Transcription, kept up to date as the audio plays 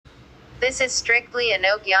This is strictly a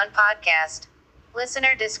No Gyan podcast.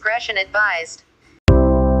 Listener discretion advised.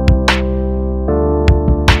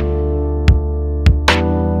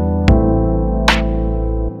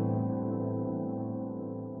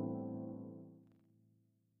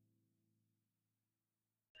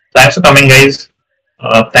 Thanks for coming, guys.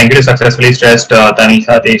 Thank you to Successfully Stressed,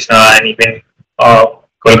 Tanisha, Deshna, and even uh,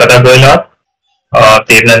 Kolkata Girl Up,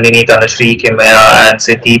 Devnandini, Tanushree, Kimaya, and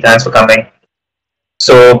Siddhi. Thanks for coming.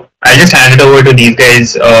 So I'll just hand it over to these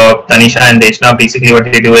guys, Tanisha and Deshna. Basically, what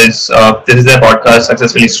they do is this is their podcast,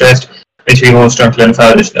 Successfully Stressed, which we host on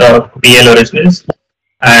Fluenfa BL Originals.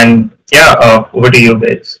 And yeah, over to you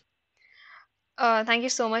guys. Thank you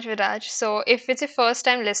so much, Viraj. So, if it's your first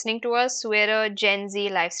time listening to us, we're a Gen Z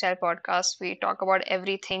lifestyle podcast. We talk about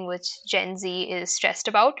everything which Gen Z is stressed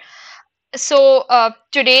about.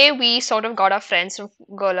 Today we sort of got our friends from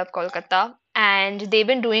Girl Up Kolkata, and they've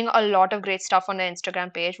been doing a lot of great stuff on their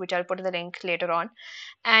Instagram page, which I'll put in the link later on.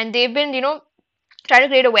 And they've been, trying to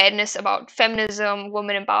create awareness about feminism,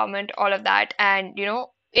 women empowerment, all of that. And,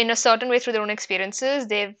 in a certain way, through their own experiences,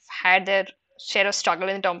 they've had their share of struggle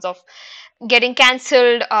in terms of getting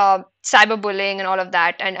cancelled, cyberbullying, and all of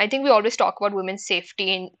that. And I think we always talk about women's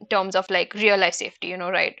safety in terms of like real life safety,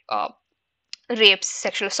 right? Rapes,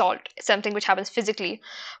 sexual assault, something which happens physically.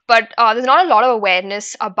 But there's not a lot of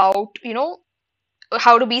awareness about,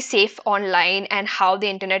 how to be safe online and how the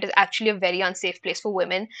internet is actually a very unsafe place for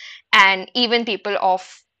women and even people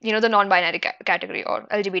of the non-binary category or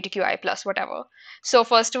LGBTQI plus whatever. So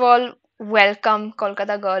first of all, welcome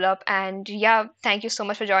Kolkata Girl Up, and yeah, thank you so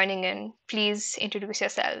much for joining in. Please introduce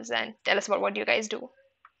yourselves and tell us about what you guys do.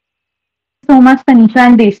 So much, Tanisha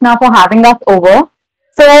and Deshna, for having us over.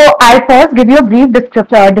 So, I'll first give you a brief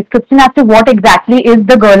description as to what exactly is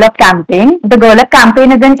the Girl Up campaign. The Girl Up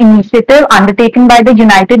campaign is an initiative undertaken by the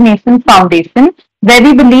United Nations Foundation, where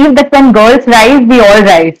we believe that when girls rise, we all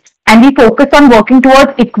rise. And we focus on working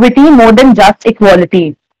towards equity more than just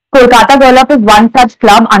equality. Kolkata Girl Up is one such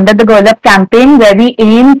club under the Girl Up campaign where we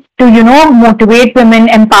aim to, motivate women,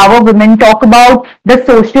 empower women, talk about the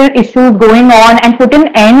social issues going on and put an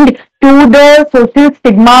end to the social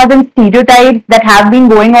stigmas and stereotypes that have been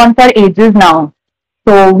going on for ages now.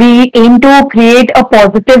 So we aim to create a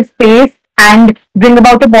positive space and bring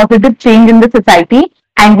about a positive change in the society.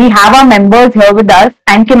 And we have our members here with us.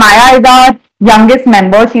 And Kimaya is our youngest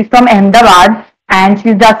member. She's from Ahmedabad and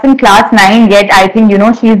she's just in class 9 yet. I think,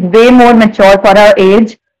 she's way more mature for her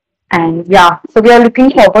age. And yeah, so we are looking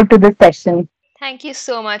forward to this session. Thank you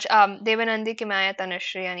so much. Devanandi, Kimaya,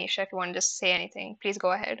 Tanushree, Anisha, if you want to just say anything, please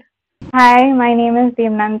go ahead. Hi, my name is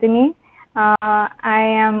Devnandini. I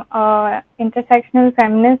am a intersectional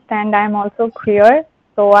feminist and I'm also queer.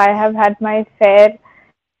 So I have had my fair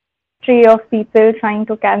tree of people trying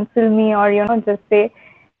to cancel me or just say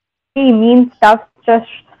mean stuff just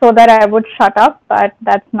so that I would shut up. But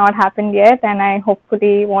that's not happened yet, and I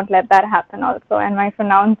hopefully won't let that happen also. And my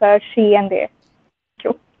pronouns are she and they.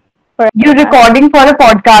 Thank you. You're recording for a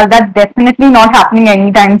podcast. That's definitely not happening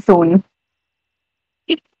anytime soon.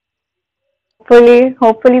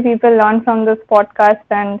 Hopefully people learn from this podcast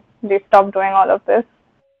and they stop doing all of this.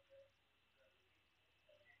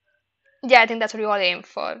 Yeah, I think that's what we all aim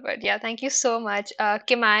for. But yeah, thank you so much.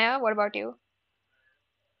 Kimaya, what about you?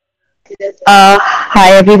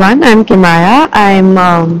 Hi everyone, I'm Kimaya.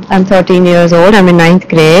 I'm 13 years old. I'm in ninth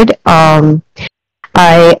grade. I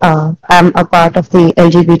am a part of the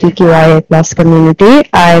LGBTQIA plus community.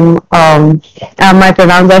 My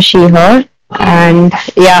pronouns are she, her, and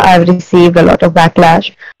yeah, I've received a lot of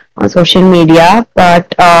backlash on social media,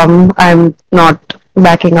 but I'm not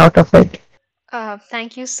backing out of it.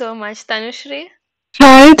 Thank you so much, Tanushree.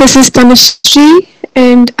 Hi, this is Tanushree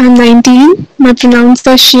and I'm 19. My pronouns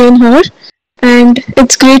are she and her, and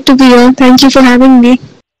it's great to be here. Thank you for having me.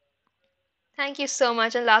 Thank you so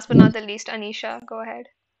much. And last but not the least, Anisha, go ahead.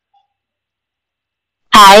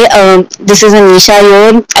 Hi, this is Anisha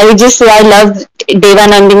here. I love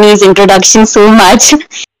Devanandini's introduction so much.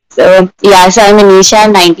 So I'm Anisha.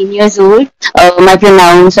 I'm 19 years old. My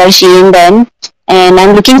pronouns are she and them, and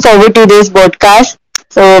I'm looking forward to this podcast.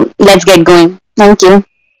 So let's get going. Thank you.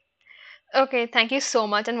 Okay, thank you so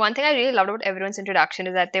much. And one thing I really loved about everyone's introduction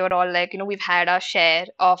is that they were all like, we've had our share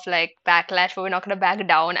of like backlash, but we're not going to back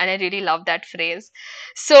down. And I really love that phrase.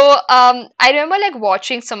 I remember like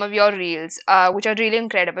watching some of your reels, which are really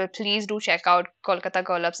incredible. Please do check out Kolkata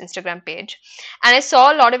Girl Up's Instagram page. And I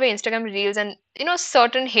saw a lot of your Instagram reels and,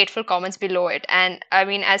 certain hateful comments below it. And I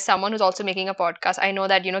mean, as someone who's also making a podcast, I know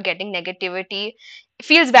that, getting negativity it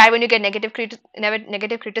feels bad when you get negative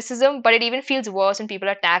criticism, but it even feels worse when people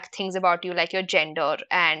attack things about you like your gender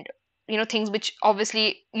and things which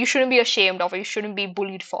obviously you shouldn't be ashamed of or you shouldn't be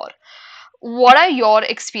bullied for. What are your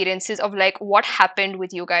experiences of like what happened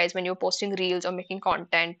with you guys when you're posting reels or making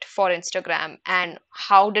content for Instagram, and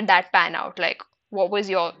how did that pan out? Like, what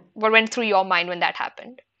went through your mind when that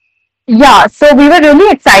happened? Yeah, so we were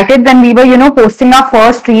really excited when we were, posting our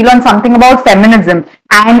first reel on something about feminism,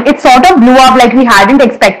 and it sort of blew up. Like we hadn't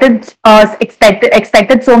expected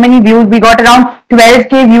so many views. We got around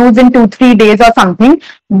 12K views in 2-3 days or something.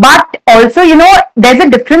 But also, there's a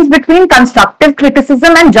difference between constructive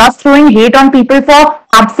criticism and just throwing hate on people for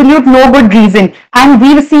absolute no good reason. And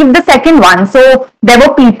we received the second one. So there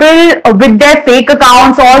were people with their fake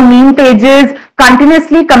accounts or meme pages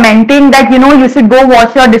continuously commenting that you should go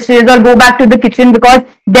wash your dishes or go back to the kitchen because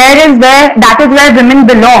that is where women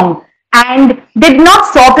belong. And did not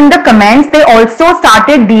stop in the comments. They also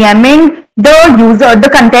started DMing the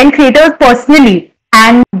content creators personally.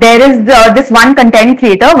 And there is this one content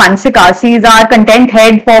creator, Vanshika. She is our content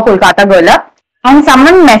head for Kolkata Girl Up. And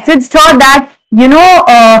someone messaged her that,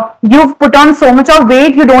 you've put on so much of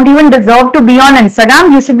weight, you don't even deserve to be on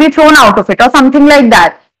Instagram. You should be thrown out of it or something like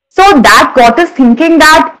that. So that got us thinking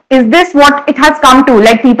that, is this what it has come to?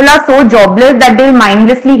 Like people are so jobless that they'll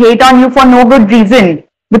mindlessly hate on you for no good reason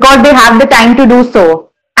because they have the time to do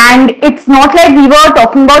so. And it's not like we were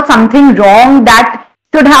talking about something wrong that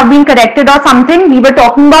should have been corrected or something. We were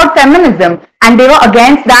talking about feminism and they were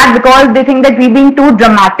against that because they think that we're being too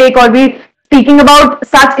dramatic or we speaking about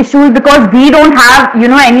such issues because we don't have,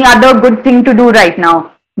 any other good thing to do right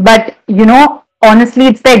now. But, honestly,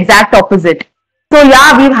 it's the exact opposite. So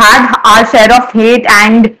yeah, we've had our share of hate,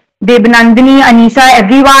 and Debanandini, Anisha,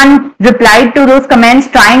 everyone replied to those comments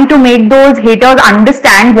trying to make those haters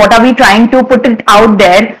understand what are we trying to put it out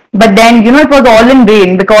there. But then, it was all in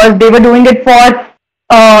vain because they were doing it for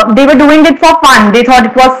fun. They thought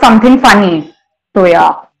it was something funny. So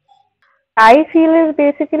yeah. I feel is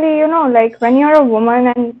basically, like when you're a woman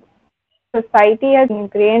and society has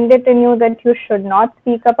ingrained it in you that you should not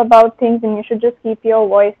speak up about things and you should just keep your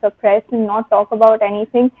voice suppressed and not talk about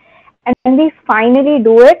anything. And when we finally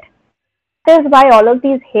do it, that is why all of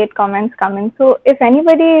these hate comments come in. So if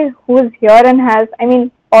anybody who's here and has,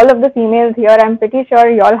 all of the females here, I'm pretty sure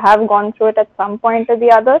you all have gone through it at some point or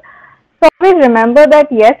the other. So always remember that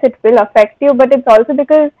yes, it will affect you, but it's also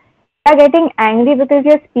because you're getting angry because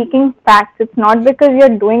you're speaking facts. It's not because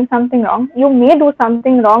you're doing something wrong. You may do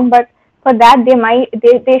something wrong, but for that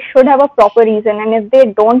they should have a proper reason. And if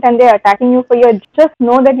they don't and they're attacking you for your, just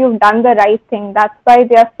know that you've done the right thing. That's why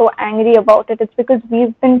they are so angry about it. It's because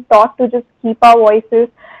we've been taught to just keep our voices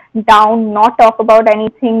down, not talk about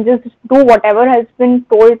anything, just do whatever has been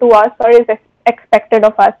told to us or is expected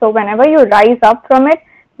of us. So whenever you rise up from it,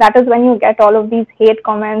 that is when you get all of these hate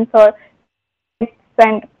comments or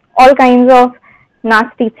and all kinds of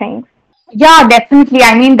nasty things. Yeah, definitely.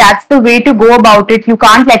 That's the way to go about it. You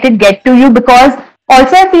can't let it get to you because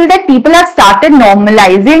also I feel that people have started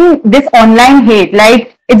normalizing this online hate.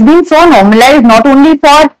 Like it's been so normalized not only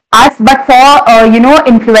for us but for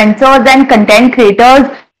influencers and content creators.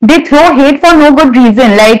 They throw hate for no good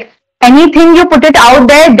reason. Like anything you put it out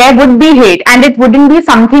there would be hate, and it wouldn't be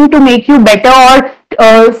something to make you better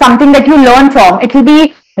or something that you learn from. It will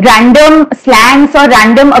be random slangs or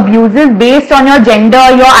random abuses based on your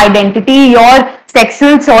gender, your identity, your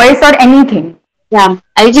sexual choice or anything. Yeah,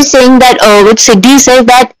 I was just saying that what Siddhi said,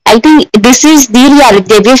 that I think this is the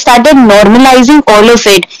reality. We started normalizing all of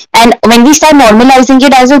it, and when we start normalizing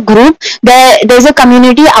it as a group, there's a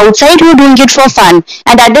community outside who are doing it for fun,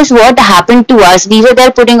 and that is what happened to us. We were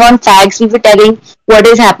there putting on facts, we were telling what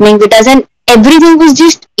is happening with us, and everything was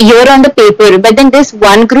just here on the paper. But then this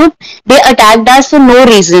one group, they attacked us for no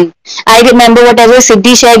reason. I remember whatever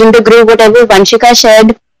Siddhi shared in the group, whatever Vanshika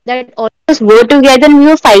shared, that all of us were together and we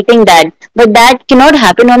were fighting that. But that cannot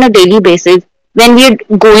happen on a daily basis. When we're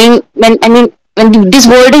going, when this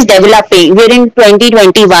world is developing, we're in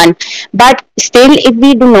 2021. But still, if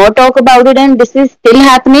we do not talk about it and this is still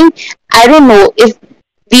happening, I don't know if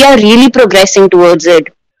we are really progressing towards it.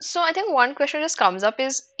 So I think one question just comes up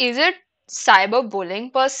is it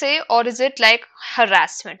cyberbullying per se, or is it like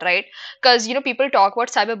harassment, right? Because people talk about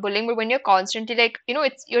cyberbullying, but when you're constantly like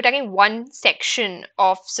you're attacking one section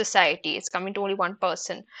of society, it's coming to only one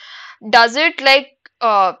person. Does it like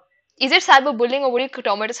is it cyberbullying, or would you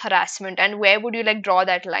term it as harassment? And where would you like draw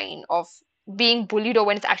that line of being bullied or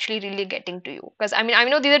when it's actually really getting to you? Because I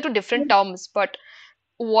know these are two different terms, but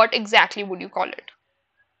what exactly would you call it?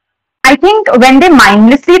 I think when they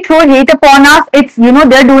mindlessly throw hate upon us, it's,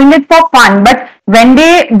 they're doing it for fun. But when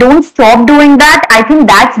they don't stop doing that, I think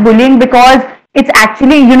that's bullying because It's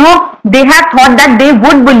actually, they have thought that they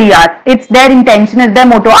would bully us. It's their intention, it's their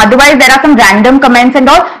motto. Otherwise, there are some random comments and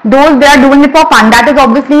all. Those they are doing it for fun. That is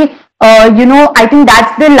obviously, I think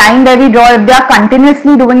that's the line that we draw. If they are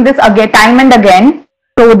continuously doing this again, time and again,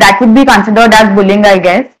 so that would be considered as bullying, I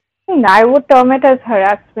guess. I would term it as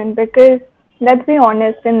harassment because let's be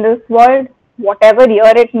honest, in this world, whatever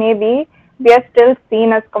year it may be, we are still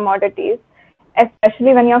seen as commodities.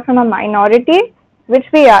 Especially when you're from a minority, which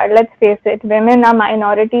we are, let's face it, women are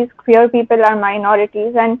minorities, queer people are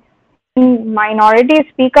minorities, and when minorities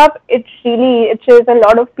speak up, it shows a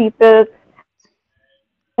lot of people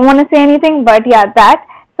don't want to say anything, but yeah, that.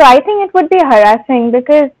 So I think it would be harassing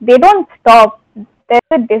because they don't stop.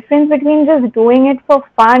 There's a difference between just doing it for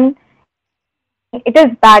fun. It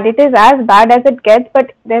is bad. It is as bad as it gets,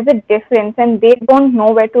 but there's a difference, and they don't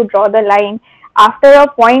know where to draw the line. After a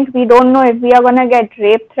point, we don't know if we are gonna get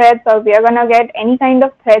rape threats or we are gonna get any kind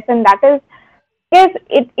of threats, and that is, yes,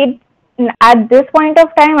 it at this point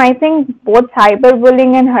of time, I think both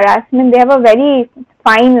cyberbullying and harassment, they have a very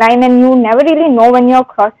fine line, and you never really know when you're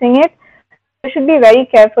crossing it. You should be very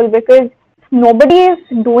careful because nobody is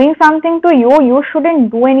doing something to you. You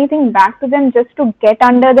shouldn't do anything back to them just to get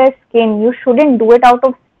under their skin. You shouldn't do it out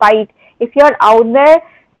of spite. If you're out there,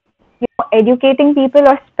 educating people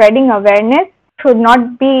or spreading awareness, should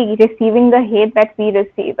not be receiving the hate that we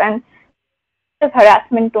receive, and it's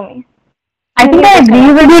harassment to me. I think I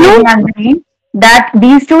agree with you, Nandini, that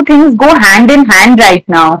these two things go hand in hand right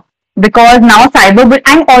now. Because now cyberbullying,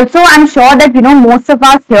 and also I'm sure that, most of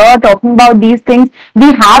us here talking about these things,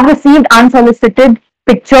 we have received unsolicited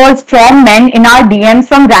pictures from men in our DMs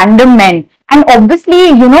from random men. And obviously,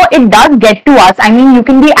 it does get to us. I mean, you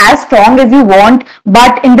can be as strong as you want,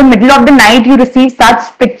 but in the middle of the night, you receive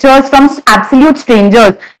such pictures from absolute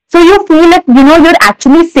strangers. So you feel like, you're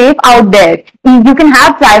actually safe out there. You can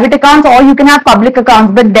have private accounts or you can have public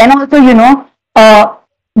accounts, but then also,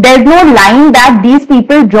 there's no line that these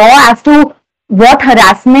people draw as to what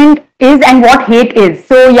harassment is and what hate is.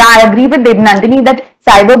 So yeah, I agree with Devnandini that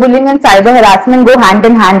cyberbullying and cyber harassment go hand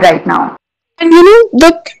in hand right now. And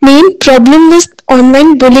the main problem with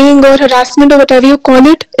online bullying or harassment or whatever you call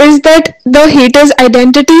it is that the hater's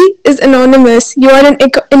identity is anonymous. You are in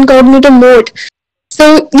incognito mode.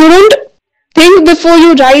 So you don't think before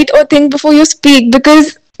you write or think before you speak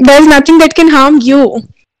because there's nothing that can harm you.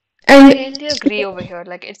 I And really agree over here.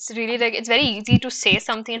 Like it's really like it's very easy to say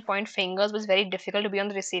something and point fingers, but it's very difficult to be on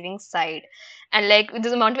the receiving side. And like with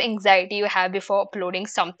the amount of anxiety you have before uploading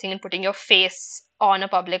something and putting your face on a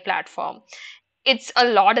public platform, it's a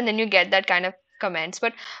lot, and then you get that kind of comments.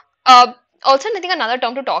 But uh, also, I think another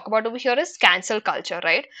term to talk about over here is cancel culture,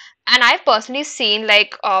 right? And I've personally seen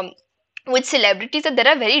like with celebrities that there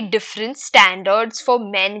are very different standards for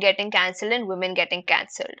men getting cancelled and women getting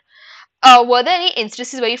cancelled. Were there any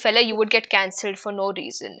instances where you felt like you would get cancelled for no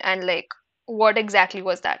reason? And like, what exactly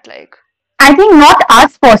was that like? I think not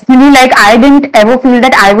us personally, like I didn't ever feel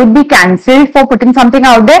that I would be cancelled for putting something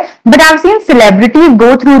out there, but I've seen celebrities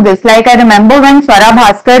go through this. Like I remember when Swara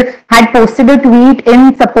Bhaskar had posted a tweet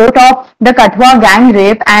in support of the Kathua gang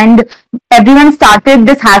rape, and everyone started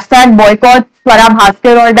this hashtag boycott Swara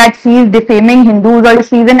Bhaskar, or that she's defaming Hindus or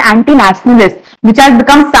she's an anti-nationalist, which has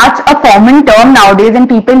become such a common term nowadays, and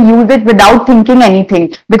people use it without thinking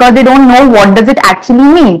anything because they don't know what does it actually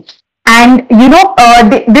mean. And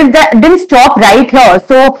this didn't stop right here.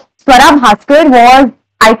 So Swara Bhaskar was,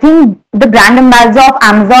 I think, the brand ambassador of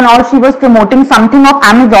Amazon, or she was promoting something of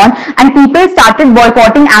Amazon, and people started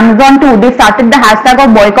boycotting Amazon too. They started the hashtag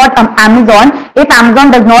of boycott Amazon if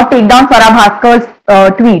Amazon does not take down Swara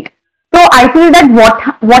Bhaskar's tweet. So I feel that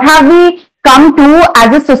what have we come to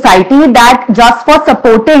as a society, that just for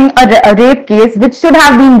supporting a rape case, which should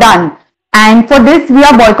have been done, and for this we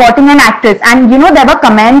are boycotting an actress. And there were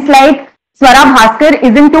comments like Swara Bhaskar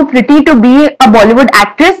isn't too pretty to be a Bollywood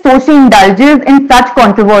actress, so she indulges in such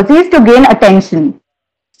controversies to gain attention.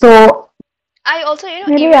 So I also,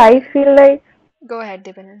 Maybe even I feel like, go ahead,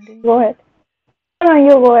 Devanandini. go ahead. No,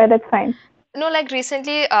 you go ahead, that's fine. No, like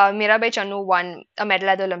recently, Mirabai Channu won a medal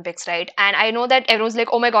at the Olympics, right? And I know that everyone's like,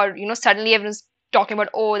 oh my God, suddenly everyone's talking about,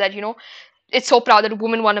 oh, that, it's so proud that a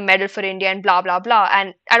woman won a medal for India and blah, blah, blah.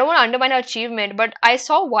 And I don't want to undermine her achievement, but I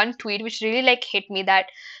saw one tweet which really like hit me that,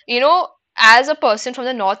 as a person from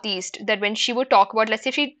the Northeast, that when she would talk about, let's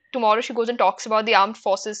say tomorrow she goes and talks about the Armed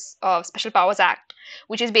Forces Special Powers Act,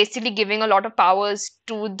 which is basically giving a lot of powers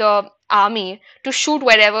to the army to shoot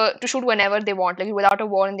whenever they want, like without a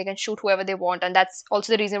warrant they can shoot whoever they want. And that's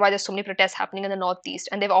also the reason why there's so many protests happening in the Northeast,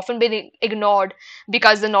 and they've often been ignored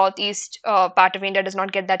because the Northeast part of India does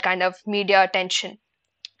not get that kind of media attention.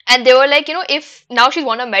 And they were like, if now she's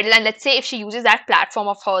won a medal, and let's say if she uses that platform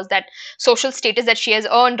of hers, that social status that she has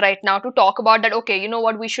earned right now, to talk about that, okay, you know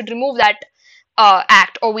what, we should remove that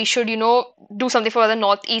act, or we should, do something for the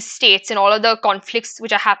northeast states and all of the conflicts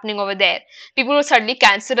which are happening over there. People will suddenly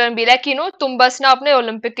cancel her and be like, tum bas na apne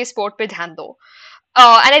Olympic ke sport pe dhyan do.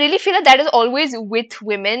 And I really feel that is always with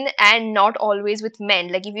women and not always with men.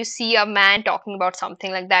 Like, if you see a man talking about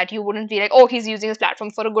something like that, you wouldn't be like, oh, he's using his platform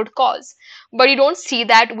for a good cause. But you don't see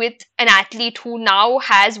that with an athlete who now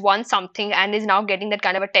has won something and is now getting that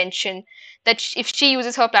kind of attention, that if she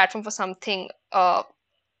uses her platform for something,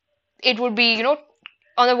 it would be,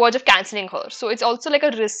 on the verge of canceling her. So it's also like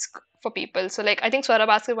a risk for people. So, like, I think Swara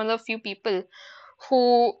Bhaskar is one of the few people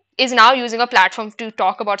who is now using a platform to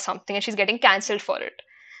talk about something, and she's getting cancelled for it.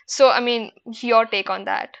 So, I mean, your take on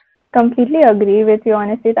that? Completely agree with you,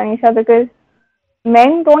 honestly, Tanisha, because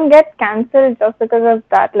men don't get cancelled just because of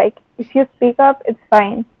that. Like, if you speak up, it's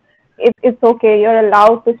fine. It's okay. You're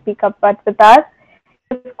allowed to speak up. But with us,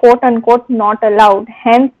 it's quote unquote not allowed.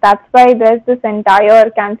 Hence, that's why there's this entire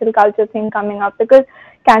cancel culture thing coming up, because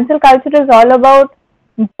cancel culture is all about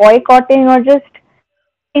boycotting or just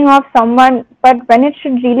of someone, but when it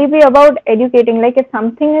should really be about educating. Like, if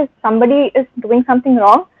somebody is doing something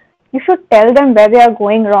wrong, you should tell them where they are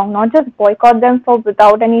going wrong, not just boycott them for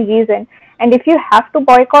without any reason. And if you have to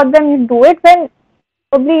boycott them, you do it when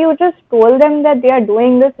probably you just told them that they are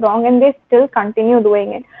doing this wrong and they still continue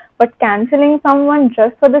doing it. But canceling someone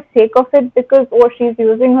just for the sake of it, because she's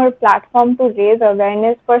using her platform to raise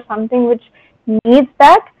awareness for something which needs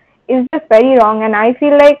that, is just very wrong. And I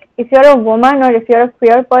feel like if you're a woman, or if you're a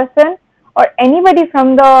queer person, or anybody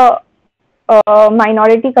from the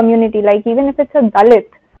minority community, like even if it's a Dalit,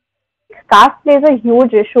 caste plays a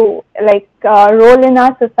huge issue, like role in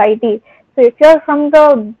our society. So if you're from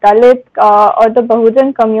the Dalit or the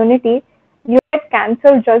Bahujan community, you get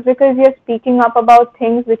cancelled just because you're speaking up about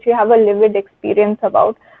things which you have a lived experience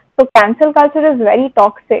about. So cancel culture is very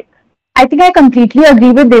toxic. I think I completely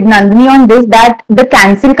agree with Devnandini on this, that the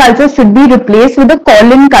cancel culture should be replaced with the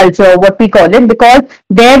call-in culture, what we call it, because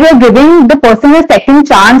there we're giving the person a second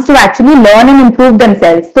chance to actually learn and improve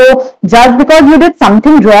themselves. So just because you did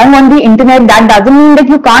something wrong on the internet, that doesn't mean that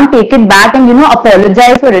you can't take it back and,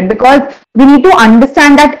 apologize for it, because we need to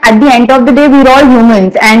understand that at the end of the day, we're all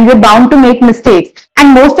humans and we're bound to make mistakes.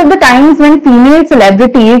 And most of the times when female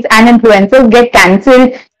celebrities and influencers get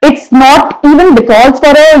cancelled, it's not even because for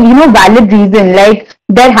a valid reason. Like,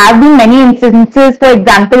 there have been many instances, for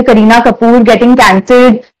example, Kareena Kapoor getting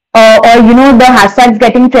cancelled, or the hashtags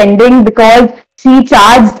getting trending because she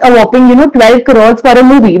charged a whopping 12 crores for a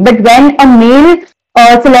movie. But when a male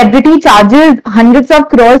celebrity charges hundreds of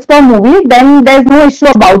crores for a movie, then there's no issue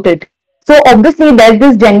about it. So obviously there's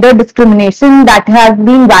this gender discrimination that has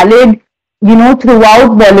been valid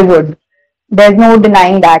throughout Bollywood. There's no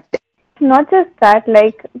denying that. Not just that,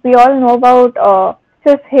 like, we all know about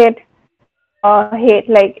cis hate.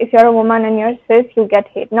 Like, if you're a woman and you're cis, you get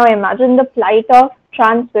hate. Now imagine the plight of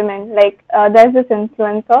trans women. Like, there's this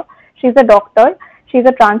influencer, she's a doctor, she's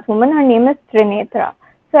a trans woman, her name is Trinetra.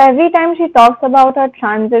 So every time she talks about her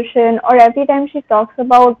transition, or every time she talks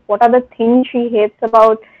about what are the things she hates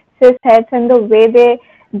about cis heads and the way they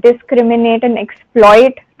discriminate and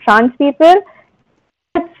exploit trans people,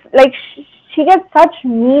 it's like she gets such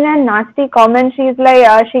mean and nasty comments. She's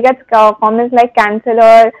like, she gets comments like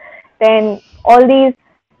canceller, then all these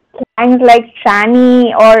slangs like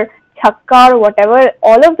tranny or chakka or whatever.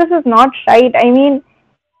 All of this is not right. I mean,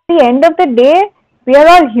 at the end of the day, we are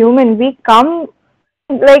all human. We come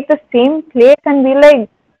like the same place and we like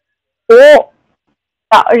go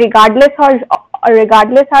regardless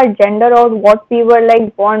our gender or what we were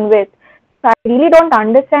like born with. So I really don't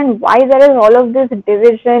understand why there is all of this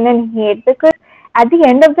division and hate, because at the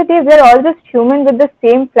end of the day, we're all just human with the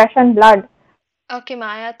same flesh and blood. Okay,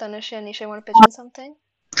 Maya, Tanusha, Nisha, you want to pitch in something?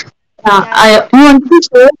 I want to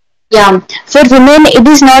say, for women, it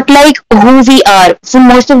is not like who we are. For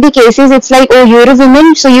most of the cases, it's like, oh, you're a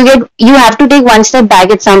woman, so you have to take one step back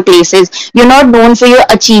at some places. You're not known for your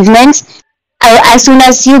achievements. As soon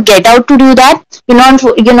as you get out to do that, you're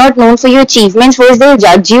not known for your achievements. First, they'll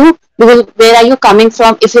judge you because where are you coming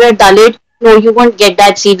from? If you're a Dalit, no, you won't get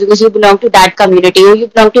that seat because you belong to that community, or you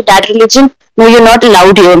belong to that religion. No, you're not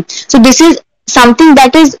allowed here. So this is something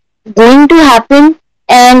that is going to happen,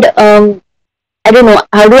 and I don't know,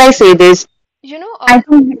 how do I say this? I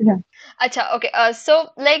think, Acha, okay. So,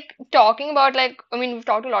 like, talking about, like, I mean, we've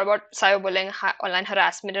talked a lot about cyberbullying, online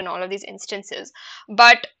harassment, and all of these instances,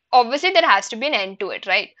 but obviously there has to be an end to it,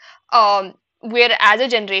 right? Where as a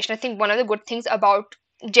generation, I think one of the good things about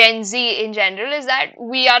Gen Z in general is that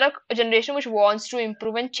we are a generation which wants to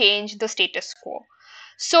improve and change the status quo.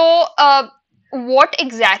 So, what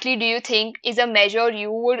exactly do you think is a measure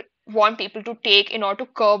you would want people to take in order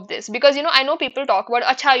to curb this? Because I know people talk about,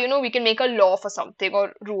 acha, we can make a law for something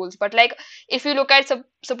or rules, but like if you look at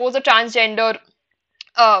suppose the Transgender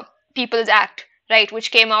uh, People's Act, right,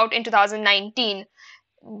 which came out in 2019,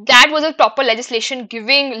 that was a proper legislation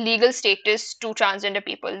giving legal status to transgender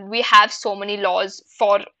people. We have so many laws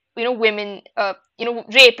for women,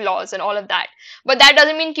 rape laws and all of that, but that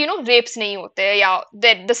doesn't mean rapes nahi hote, yeah,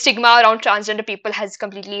 that the stigma around transgender people has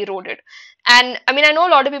completely eroded. And I mean, I know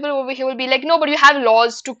a lot of people over here will be like, no, but you have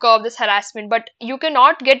laws to curb this harassment, but you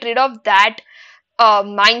cannot get rid of that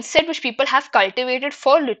mindset which people have cultivated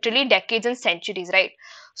for literally decades and centuries, right?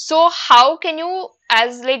 So how can you,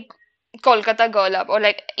 as like Kolkata Girl Up, or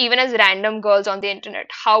like even as random girls on the internet,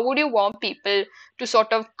 how would you want people to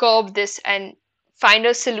sort of curb this and find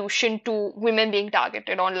a solution to women being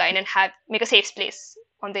targeted online and make a safe place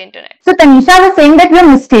on the internet? So Tanisha was saying that you're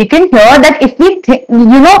mistaken here, that if we,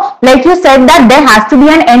 like you said, that there has to be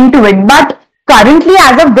an end to it, but currently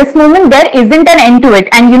as of this moment there isn't an end to it,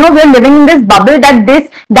 and we're living in this bubble that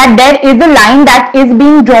there is a line that is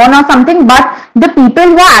being drawn or something, but the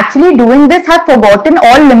people who are actually doing this have forgotten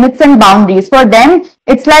all limits and boundaries. For them,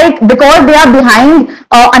 it's like, because they are behind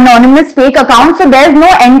anonymous fake accounts, so there's no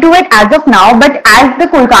end to it as of now. But as the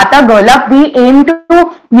Kolkata Girl Up, we aim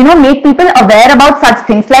to make people aware about such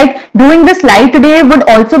things. Like doing this live today would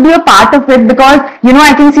also be a part of it, because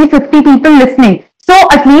I can see 50 people listening. So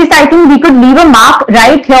at least I think we could leave a mark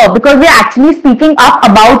right here, because we're actually speaking up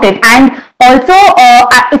about it. And also,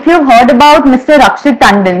 if you've heard about Mr. Rakshit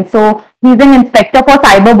Tandon, so he's an inspector for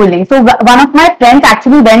cyberbullying. So one of my friends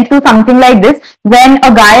actually went through something like this when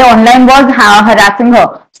a guy online was harassing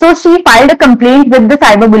her. So she filed a complaint with the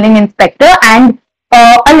cyberbullying inspector, and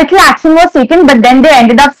a little action was taken, but then they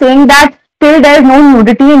ended up saying that till there is no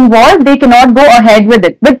nudity involved, they cannot go ahead with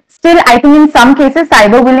it. But still, I think in some cases,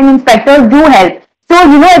 cyberbullying inspectors do help. So,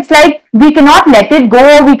 it's like we cannot let it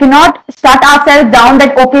go. We cannot shut ourselves down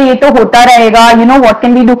that, okay, ye to hota rahega, what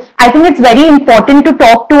can we do? I think it's very important to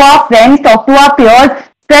talk to our friends, talk to our peers,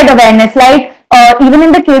 spread awareness. Like, even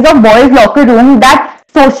in the case of boys' locker room, that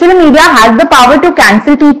social media has the power to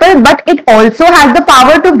cancel people, but it also has the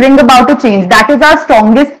power to bring about a change. That is our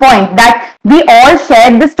strongest point, that we all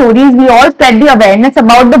shared the stories, we all spread the awareness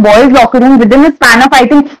about the boys' locker room within a span of, I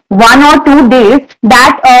think, 1 or 2 days,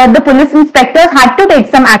 that the police inspectors had to take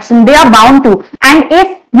some action. They are bound to. And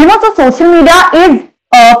if, so social media is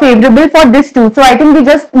favorable for this too. So I think we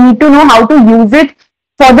just need to know how to use it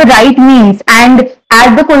for the right means. And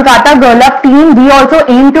as the Kolkata Girl Up team, we also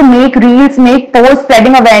aim to make reels, make posts,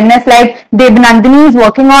 spreading awareness. Like Devanandini is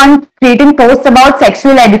working on creating posts about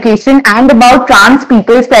sexual education and about trans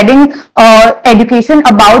people, spreading education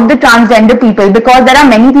about the transgender people, because there are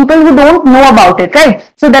many people who don't know about it, right?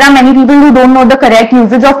 So there are many people who don't know the correct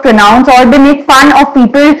usage of pronouns, or they make fun of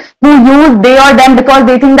people who use they or them because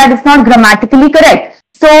they think that it's not grammatically correct.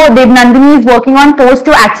 So Devanandini is working on posts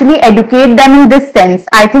to actually educate them in this sense.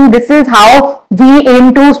 I think this is how we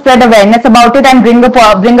aim to spread awareness about it and bring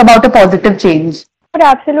about a positive change. I would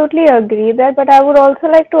absolutely agree there, but I would also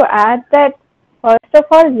like to add that, first of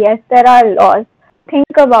all, yes, there are laws. Think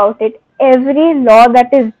about it. Every law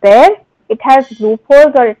that is there, it has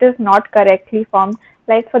loopholes or it is not correctly formed.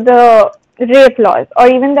 Like for the rape laws or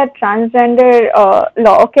even the transgender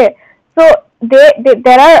law. Okay, so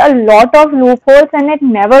there are a lot of loopholes and it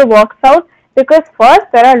never works out, because first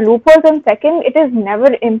there are loopholes and second it is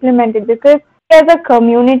never implemented, because as a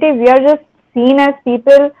community we are just seen as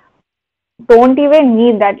people don't even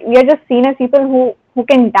need that. We are just seen as people who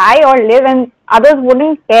can die or live, and others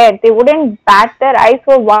wouldn't care. They wouldn't bat their eyes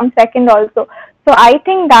for 1 second also. So I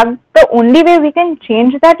think that the only way we can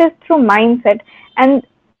change that is through mindset. And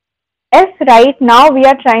yes, right now we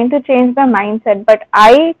are trying to change the mindset, but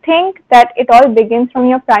I think that it all begins from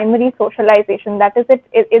your primary socialization. That is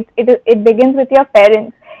it begins with your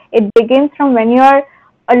parents. It begins from when you are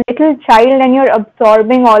a little child and you're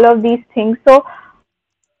absorbing all of these things. So,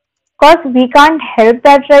 of course, we can't help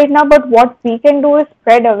that right now, but what we can do is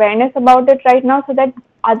spread awareness about it right now, so that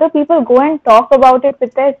other people go and talk about it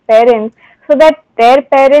with their parents, so that their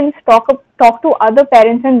parents talk to other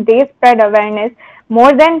parents and they spread awareness.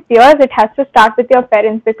 More than peers, it has to start with your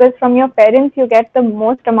parents, because from your parents you get the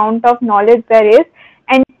most amount of knowledge there is.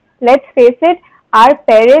 And let's face it, our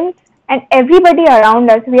parents and everybody around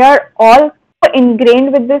us, we are all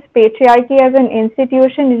ingrained with this patriarchy as an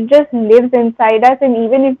institution. It just lives inside us, and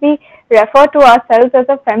even if we refer to ourselves as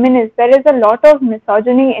a feminist, there is a lot of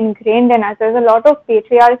misogyny ingrained in us. There's a lot of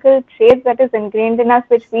patriarchal traits that is ingrained in us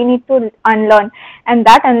which we need to unlearn. And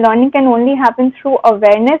that unlearning can only happen through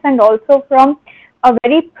awareness, and also from a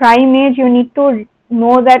very prime age you need to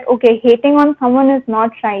know that, okay, hating on someone is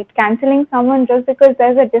not right. Canceling someone just because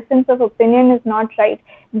there's a difference of opinion is not right.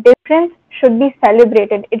 Difference should be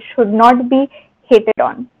celebrated. It should not be hated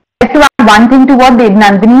on. To add one thing to what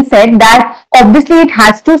Devnandini said, that obviously it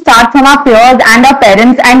has to start from our peers and our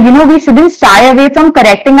parents, and we shouldn't shy away from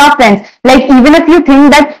correcting our friends. Like, even if you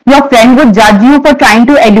think that your friend would judge you for trying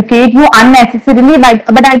to educate you unnecessarily,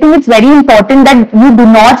 but I think it's very important that you do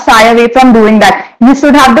not shy away from doing that. You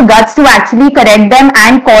should have the guts to actually correct them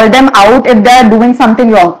and call them out if they are doing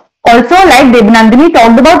something wrong. Also, like Devnandini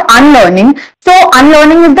talked about unlearning. So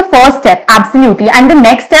unlearning is the first step, absolutely. And the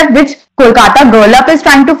next step, which Kolkata Girl Up is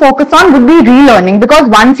trying to focus on, would be relearning. Because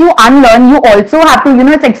once you unlearn, you also have to,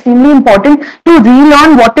 it's extremely important to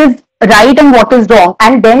relearn what is right and what is wrong.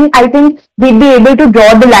 And then I think we'd be able to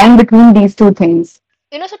draw the line between these two things.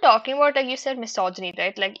 So talking about, like you said, misogyny,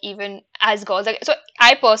 right? Like, even as girls, like, so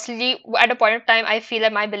I personally, at a point of time, I feel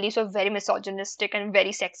that my beliefs were very misogynistic and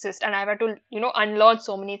very sexist, and I've had to, unlearn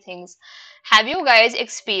so many things. Have you guys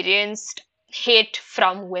experienced hate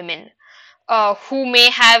from women, who may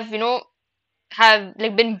have, have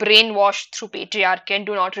like been brainwashed through patriarchy and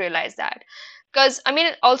do not realize that? Because I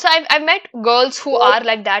mean, also I've met girls who are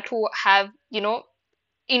like that, who have,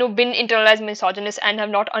 been internalized misogynist and have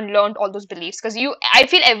not unlearned all those beliefs. Because I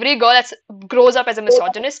feel every girl that grows up as a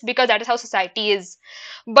misogynist, because that is how society is.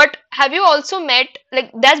 But have you also met, like,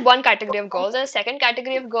 there's one category of girls, and the second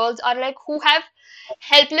category of girls are like who have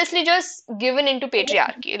helplessly just given into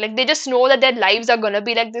patriarchy. Like, they just know that their lives are gonna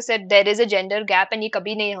be like this, that there is a gender gap and ye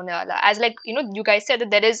kabhi nahi hone wala. As like, you guys said that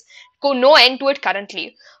there is no end to it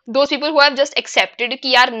currently. Those people who have just accepted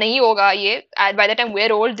ki yaar nahi hoga ye, by the time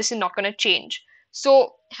we're old, this is not gonna change.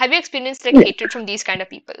 So have you experienced like hatred from these kind of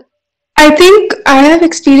people? I think I have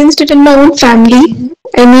experienced it in my own family.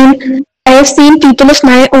 I mean, I have seen people of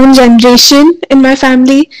my own generation in my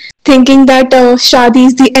family thinking that shadi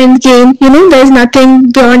is the end game. There's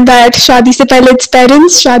nothing beyond that. Shadi se pehle it's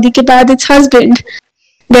parents, shadi ke baad it's husband.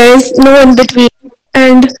 There is no in between.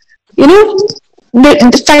 And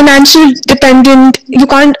the financial dependent.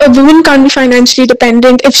 A woman can't be financially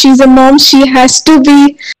dependent. If she's a mom, she has to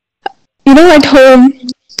be, at home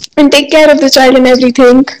and take care of the child and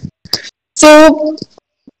everything. So,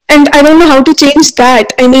 and I don't know how to change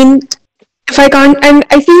that. I mean, if I can't, and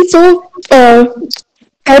I feel so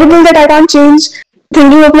terrible that I can't change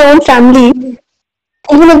thinking of my own family,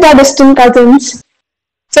 even if they're distant cousins.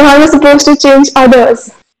 So how am I supposed to change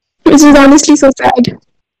others? Which is honestly so sad.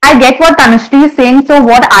 I get what Tanushree is saying. So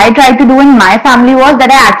what I tried to do in my family was that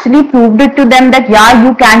I actually proved it to them that, yeah,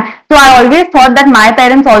 you can. So I always thought that my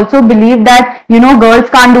parents also believed that, girls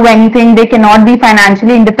can't do anything. They cannot be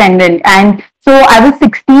financially independent. And so I was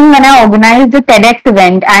 16 when I organized a TEDx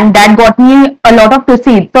event, and that got me a lot of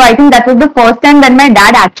proceeds. So I think that was the first time that my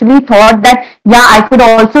dad actually thought that, yeah, I could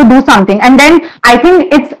also do something. And then I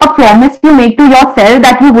think it's a promise you make to yourself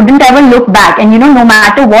that you wouldn't ever look back. And, no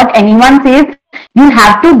matter what anyone says, you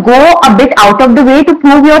have to go a bit out of the way to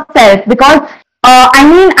prove yourself. Because,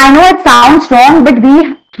 I know it sounds wrong, but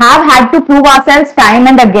we have had to prove ourselves time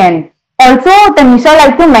and again. Also, Tanisha,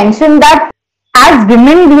 like to mention that as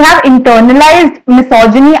women, we have internalized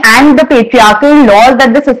misogyny and the patriarchal laws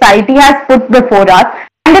that the society has put before us.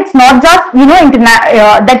 And it's not just,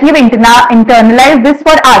 that we've internalized this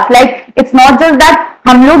for us. Like, it's not just that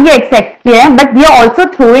hum log ye accept kiye hain, but we are also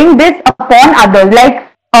throwing this upon others. Like,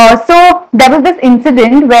 so there was this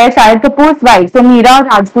incident where Shahid Kapoor's wife, so Meera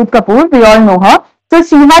Rajput Kapoor, we all know her. So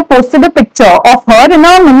she had posted a picture of her in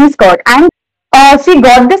a mini skirt, and she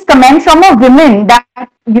got this comment from a woman that,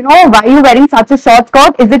 why are you wearing such a short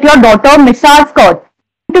skirt? Is it your daughter Misha's skirt?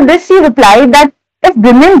 To this she replied that if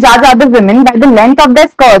women judge other women by the length of their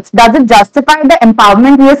skirts, does it justify the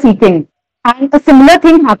empowerment we are seeking? And a similar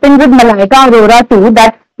thing happened with Malaika Arora too,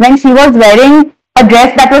 that when she was wearing a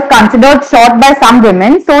dress that was considered short by some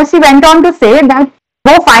women, so she went on to say that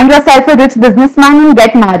go find yourself a rich businessman and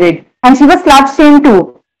get married. And she was slut shamed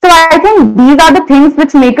too. So I think these are the things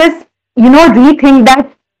which make us, rethink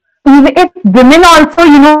that even if women also,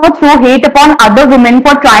 throw hate upon other women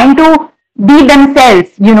for trying to be themselves,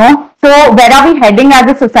 So where are we heading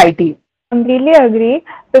as a society? Completely agree,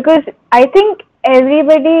 because I think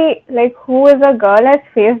everybody, like, who is a girl has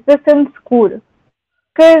faced this in school.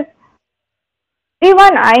 Because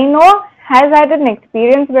everyone I know has had an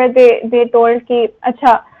experience where they told ki,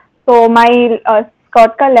 acha, so my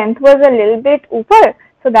skirt ka length was a little bit upar,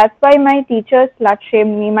 So that's why my teachers slut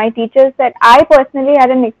shamed me. My teachers said, I personally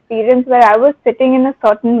had an experience where I was sitting in a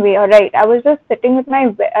certain way, alright. I was just sitting with my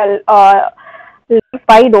legs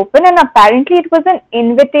wide open, and apparently it was an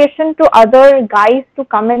invitation to other guys to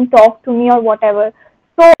come and talk to me or whatever.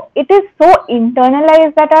 So it is so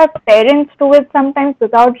internalized that our parents do it sometimes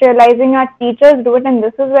without realizing, our teachers do it, and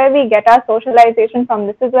this is where we get our socialization from.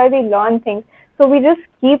 This is where we learn things. So we just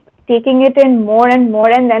keep taking it in more and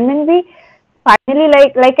more, and then when we finally,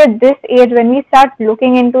 like at this age, when we start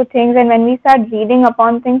looking into things and when we start reading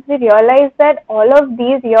upon things, we realize that all of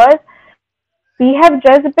these years we have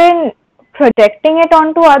just been projecting it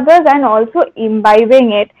onto others and also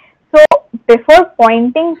imbibing it. So before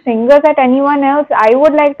pointing fingers at anyone else, I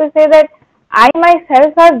would like to say that I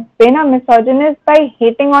myself have been a misogynist by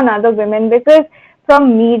hating on other women, because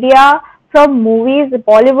from media, from movies,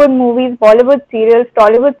 Bollywood serials,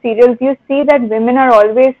 Tollywood serials, you see that women are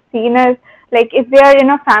always seen as, like, if they are in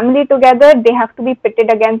a family together, they have to be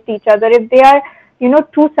pitted against each other. If they are,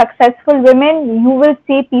 two successful women, you will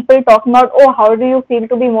see people talking about, oh, how do you feel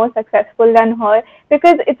to be more successful than her?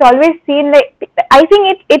 Because it's always seen like, I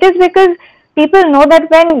think it is because people know that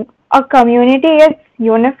when a community is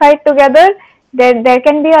unified together, there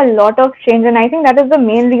can be a lot of change, and I think that is the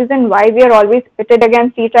main reason why we are always pitted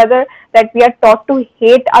against each other, that we are taught to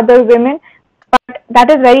hate other women. But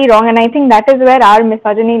that is very wrong, and I think that is where our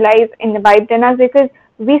misogyny lies imbibed in us, because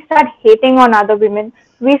we start hating on other women,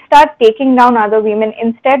 we start taking down other women.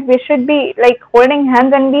 Instead, we should be like holding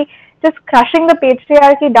hands and be just crushing the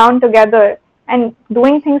patriarchy down together and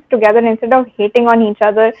doing things together instead of hating on each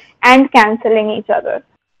other and cancelling each other.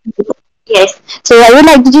 Yes. So I would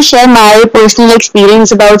like to just share my personal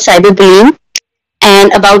experience about cyberbullying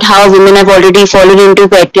and about how women have already fallen into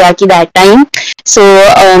patriarchy that time. So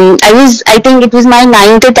I think it was my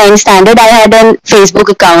 9th or 10th standard, I had a Facebook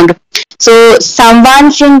account. So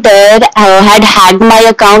someone from there had hacked my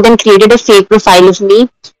account and created a fake profile of me,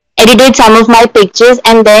 edited some of my pictures,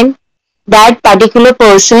 and then that particular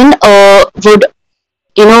person would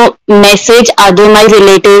message other my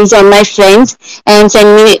relatives and my friends and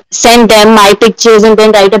send them my pictures and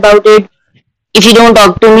then write about it. If you don't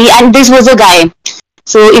talk to me, and this was a guy,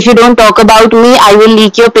 so if you don't talk about me, I will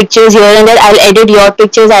leak your pictures here and there. I'll edit your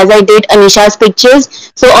pictures as I did Anisha's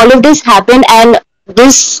pictures. So all of this happened, and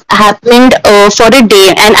this happened for a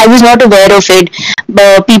day, and I was not aware of it.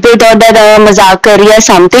 But people thought that mazak kar rahi or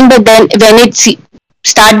something, but then when it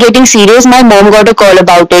start getting serious, my mom got a call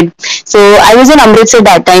about it. So I was in Amritsar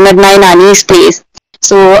that time at my nanny's place.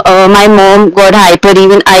 So my mom got hyper,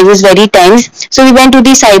 even I was very tense. So we went to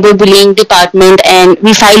the cyberbullying department and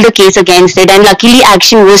we filed a case against it, and luckily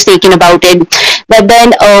action was taken about it. But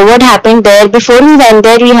then what happened there, before we went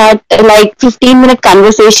there, we had like 15-minute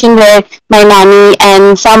conversation where my nanny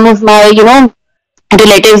and some of my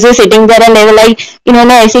relatives were sitting there, and they were like,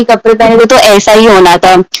 इन्होंने ऐसे ही कपड़े पहने थे तो ऐसा ही होना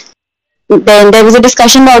था. Then there was a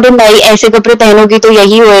discussion about it, नहीं ऐसे कपड़े पहनोगी तो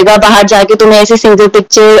यही होएगा, बाहर जाके तुम्हें ऐसे सिंगल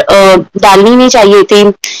पिक्चर डालनी नहीं चाहिए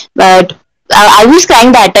थी. But I was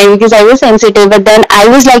crying that time because I was sensitive, but then I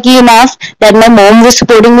was lucky enough that my mom was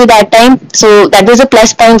supporting me that time, so that was a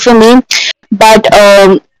plus point for me. But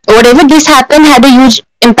whatever this happened had a huge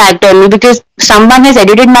impact on me, because someone has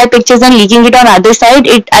edited my pictures and leaking it on other side.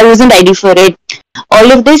 I wasn't ready for it. All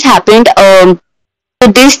of this happened.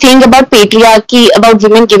 This thing about patriarchy, about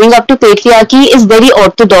women giving up to patriarchy, is very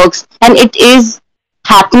orthodox, and it is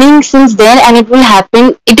happening since then, and it will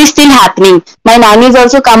happen. It is still happening. My nanny has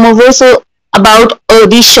also come over, so about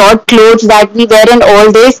these short clothes that we wear and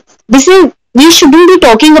all this is, we shouldn't be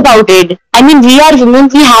talking about it. I mean, we are women,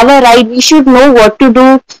 we have a right, we should know what to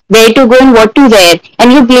do, where to go and what to wear.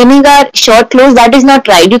 And you're blaming our short clothes, that is not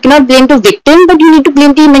right. You cannot blame the victim, but you need to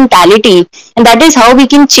blame the mentality. And that is how we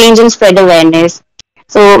can change and spread awareness.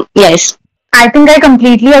 So, yes. I think I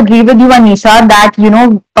completely agree with you, Anisha, that,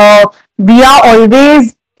 we are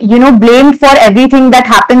always, blamed for everything that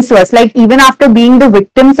happens to us. Like, even after being the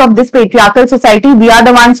victims of this patriarchal society, we are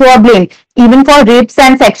the ones who are blamed, even for rapes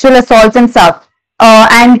and sexual assaults and stuff.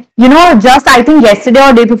 And, just I think yesterday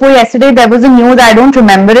or day before yesterday, there was a news, I don't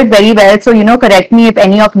remember it very well. So, correct me if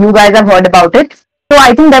any of you guys have heard about it. So,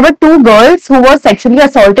 I think there were 2 girls who were sexually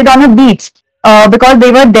assaulted on a beach. Because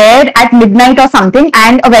they were there at midnight or something,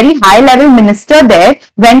 and a very high-level minister there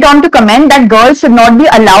went on to comment that girls should not be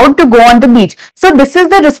allowed to go on the beach. So this is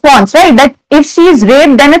the response, right? That if she is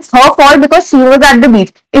raped, then it's her fault because she was at the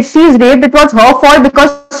beach. If she is raped, it was her fault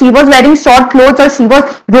because she was wearing short clothes or she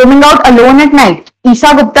was roaming out alone at night.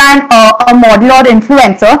 Isha Gupta, a model or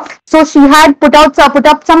influencer. So she had put up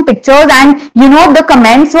some pictures, and the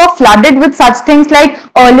comments were flooded with such things like,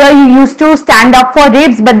 earlier you used to stand up for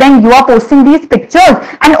rapes, but then you are posting these pictures,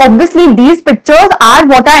 and obviously these pictures are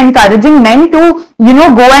what are encouraging men to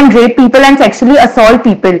go and rape people and sexually assault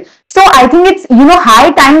people. So I think it's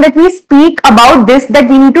high time that we speak about this, that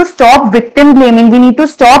we need to stop victim blaming. We need to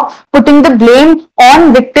stop putting the blame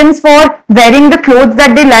on victims for wearing the clothes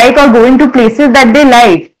that they like or going to places that they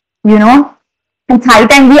like. You know, it's high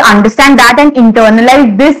time we understand that and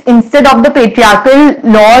internalize this instead of the patriarchal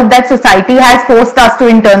laws that society has forced us to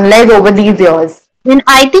internalize over these years. And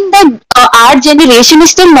I think that our generation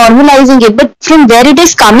is still normalizing it, but from where it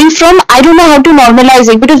is coming from, I don't know how to normalize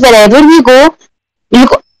it, because wherever we go,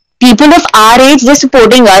 look, people of our age, they're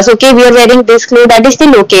supporting us. Okay, we are wearing this clothes, that is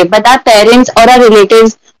still okay. But our parents or our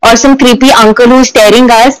relatives or some creepy uncle who's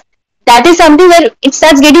staring us, that is something where it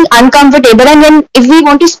starts getting uncomfortable. And when if we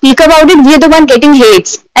want to speak about it, we're the one getting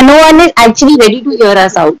hates, and no one is actually ready to hear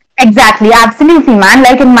us out. Exactly, absolutely, man.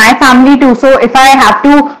 Like in my family too. So if I have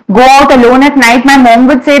to go out alone at night, my mom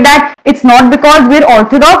would say that it's not because we're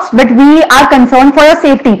Orthodox, but we are concerned for your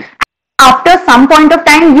safety. After some point of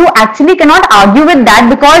time, you actually cannot argue with that,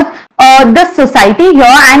 because the society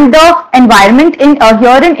here and the environment in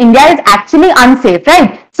here in India is actually unsafe,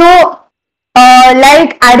 right? So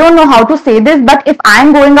like, I don't know how to say this, but if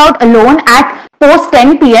I'm going out alone at post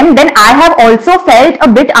 10 p.m., then I have also felt a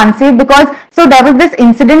bit unsafe, because so there was this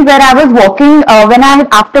incident where I was walking when I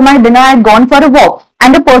after my dinner I had gone for a walk,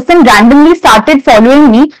 and a person randomly started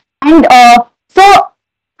following me, and so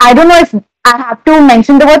I don't know if I have to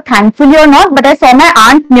mention the word thankfully or not, but I saw my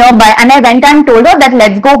aunt nearby, and I went and told her that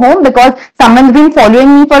let's go home because someone's been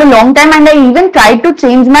following me for a long time, and I even tried to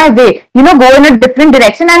change my way, go in a different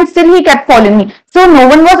direction, and still he kept following me. So no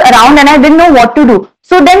one was around and I didn't know what to do.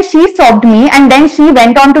 So then she stopped me, and then she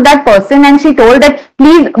went on to that person and she told that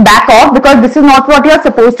please back off, because this is not what you're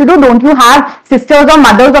supposed to do. Don't you have sisters or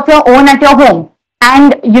mothers of your own at your home?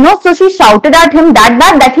 And so she shouted at him that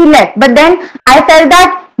bad that he left. But then I felt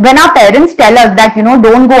that when our parents tell us that,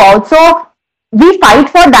 don't go out, so we fight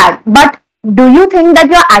for that. But do you think that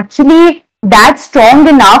you're actually that strong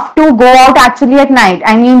enough to go out actually at night?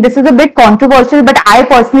 I mean, this is a bit controversial, but I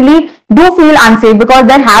personally do feel unsafe, because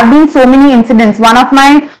there have been so many incidents. One of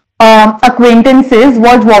my acquaintances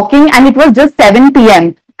was walking, and it was just 7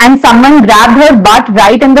 p.m., and someone grabbed her butt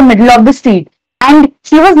right in the middle of the street, and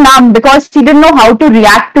she was numb because she didn't know how to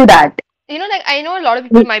react to that. Like I know a lot of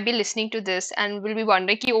people might be listening to this and will be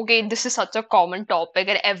wondering, ki, okay, this is such a common topic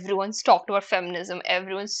and everyone's talked about feminism,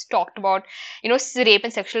 everyone's talked about, rape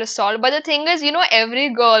and sexual assault. But the thing is,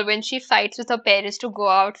 every girl, when she fights with her parents to go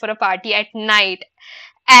out for a party at night,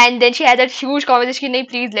 and then she had that huge conversation, "Nahi,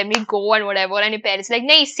 please let me go," and whatever. And your parents like,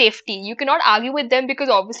 "Nahi, safety." You cannot argue with them, because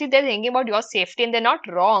obviously they're thinking about your safety and they're not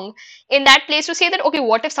wrong in that place to say that, okay,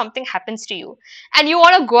 what if something happens to you? And you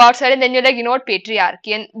want to go outside, and then you're like, you know what,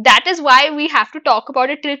 patriarchy. And that is why we have to talk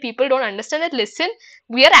about it till people don't understand that, listen,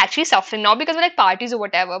 we are actually suffering now because we're like parties or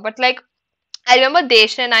whatever. But like, I remember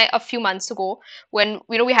Desh and I a few months ago when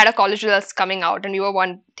we had our college results coming out, and we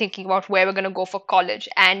were thinking about where we're gonna go for college,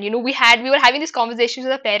 and we were having these conversations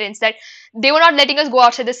with our parents that they were not letting us go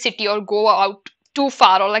outside the city or go out too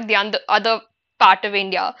far, or like the other part of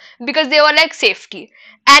India, because they were like safety.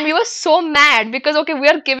 And we were so mad because, okay, we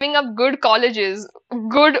are giving up good colleges,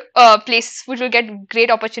 good places which will get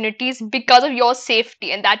great opportunities because of your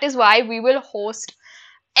safety, and that is why we will host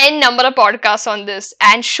n number of podcasts on this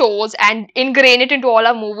and shows and ingrain it into all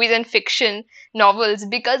our movies and fiction novels,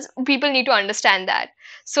 because people need to understand that.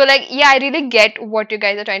 So like, yeah, I really get what you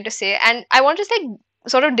guys are trying to say, and I want to just like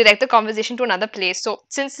sort of direct the conversation to another place. So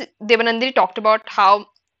since Devanandini talked about how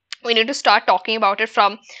we need to start talking about it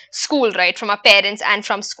from school, right? From our parents and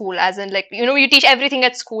from school, as in like, you teach everything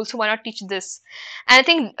at school, so why not teach this? And I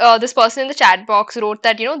think this person in the chat box wrote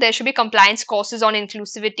that, there should be compliance courses on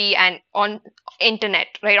inclusivity and on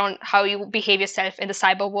internet, right? On how you behave yourself in the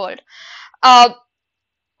cyber world.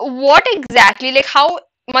 What exactly, like how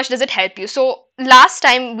much does it help you? So last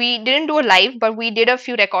time we didn't do a live, but we did a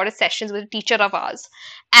few recorded sessions with a teacher of ours,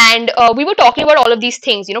 and we were talking about all of these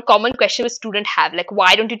things, common questions students have, like,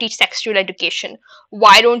 why don't you teach sexual education?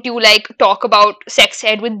 Why don't you like talk about sex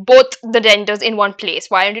ed with both the genders in one place?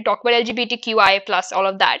 Why don't you talk about LGBTQI plus, all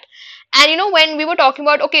of that? And when we were talking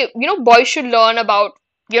about, okay, boys should learn about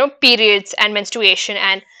periods and menstruation,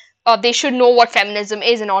 and they should know what feminism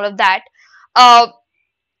is and all of that.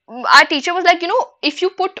 Our teacher was like, if you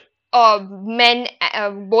put men,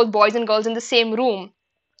 both boys and girls, in the same room,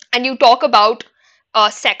 and you talk about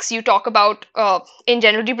sex, you talk about in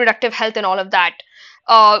general reproductive health and all of that,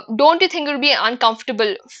 don't you think it would be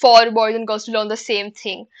uncomfortable for boys and girls to learn the same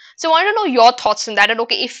thing? So I want to know your thoughts on that. And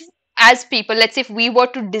okay, if as people, let's say if we were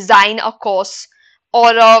to design a course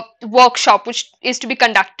or a workshop which is to be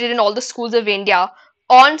conducted in all the schools of India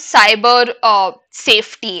on cyber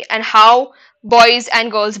safety and how boys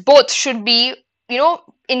and girls both should be,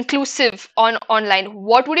 inclusive on online,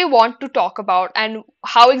 what would you want to talk about and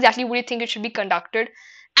how exactly would you think it should be conducted?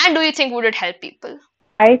 And do you think would it help people?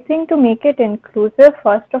 I think to make it inclusive,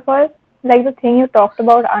 first of all, like the thing you talked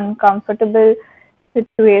about, uncomfortable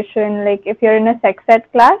situation, like if you're in a sex ed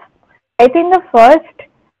class, I think the first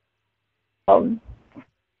um,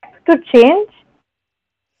 to change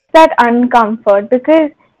that uncomfort,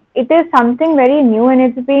 because it is something very new and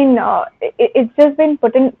it's just been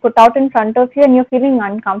put out in front of you and you're feeling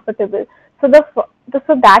uncomfortable. So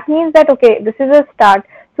so that means that okay, this is a start.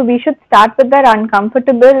 So we should start with that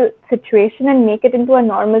uncomfortable situation and make it into a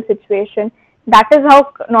normal situation. That is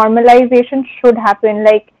how normalization should happen.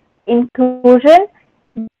 Like inclusion,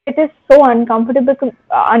 it is so uncomfortable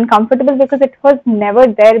because it was never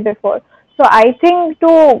there before. So I think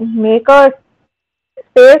to make a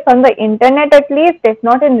space on the internet, at least if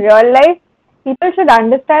not in real life, people should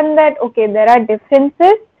understand that okay, there are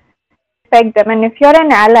differences, respect them. And if you're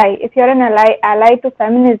an ally to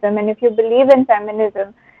feminism, and if you believe in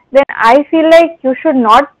feminism, then I feel like you should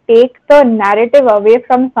not take the narrative away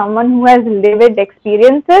from someone who has lived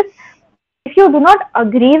experiences. If you do not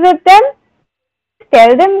agree with them,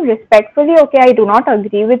 tell them respectfully, okay, I do not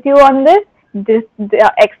agree with you on this.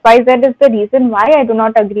 XYZ is the reason why I do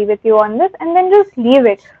not agree with you on this, and then just leave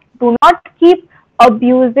it. Do not keep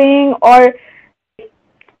abusing or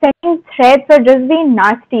sending threats or just being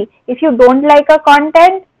nasty. If you don't like a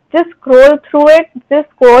content, just scroll through it, just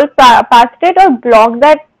scroll past it, or block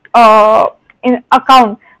that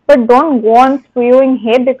account. But don't go on spewing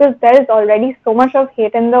hate, because there is already so much of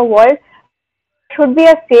hate in the world. Should be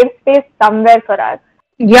a safe space somewhere for us.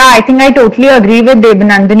 Yeah, I think I totally agree with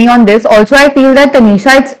Debanandini on this. Also, I feel that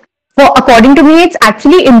Tanisha, according to me, it's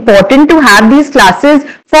actually important to have these classes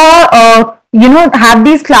have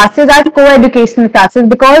these classes as co-educational classes,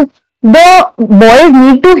 because the boys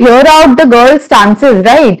need to hear out the girls' stances,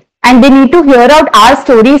 right? And they need to hear out our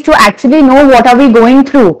stories to actually know what are we going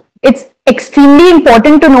through. It's extremely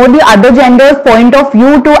important to know the other gender's point of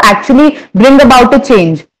view to actually bring about a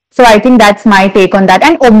change. So I think that's my take on that.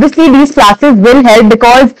 And obviously these classes will help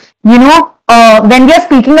because, when we are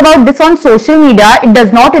speaking about this on social media, it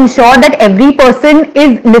does not ensure that every person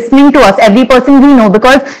is listening to us, every person we know,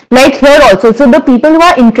 because like here also, so the people who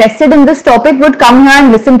are interested in this topic would come here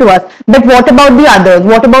and listen to us. But what about the others?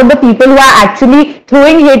 What about the people who are actually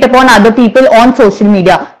throwing hate upon other people on social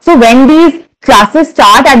media? So when these classes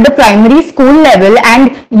start at the primary school level,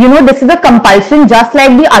 and this is a compulsion just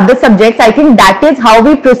like the other subjects, I think that is how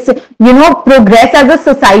we progress as a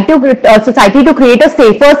society to create a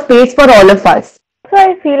safer space for all of us. So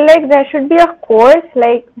I feel like there should be a course,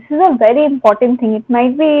 like this is a very important thing. It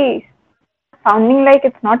might be sounding like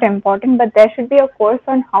it's not important, but there should be a course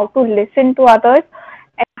on how to listen to others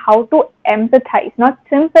and how to empathize, not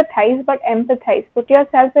sympathize, but empathize. Put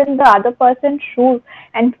yourself in the other person's shoes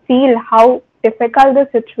and feel how difficult the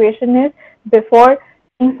situation is before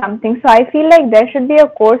doing something. So I feel like there should be a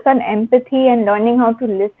course on empathy and learning how to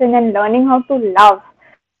listen and learning how to love.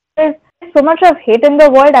 There's so much of hate in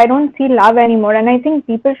the world, I don't see love anymore, and I think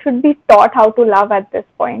people should be taught how to love at this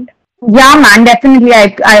point. Yeah, man, definitely.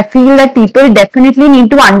 I feel that people definitely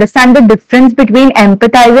need to understand the difference between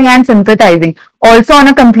empathizing and sympathizing. Also, on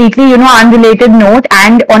a completely, unrelated note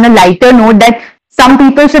and on a lighter note, that some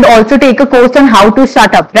people should also take a course on how to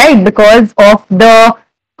shut up, right? Because of the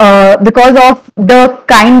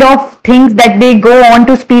kind of things that they go on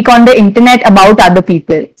to speak on the internet about other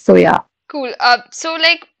people. So yeah. Cool. So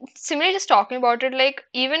like similarly, just talking about it, like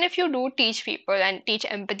even if you do teach people and teach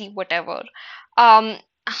empathy, whatever,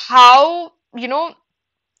 how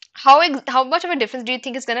how much of a difference do you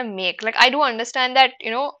think it's gonna make? Like I do understand that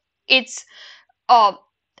it's uh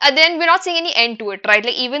and then we're not seeing any end to it, right?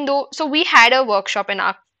 Like even though, so we had a workshop in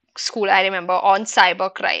our school, I remember, on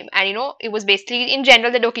cyber crime, and it was basically in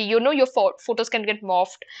general that okay, your photos can get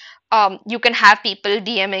morphed, you can have people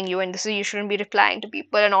DMing you, and this is you shouldn't be replying to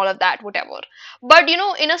people and all of that, whatever. But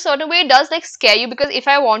in a certain way, it does like scare you, because if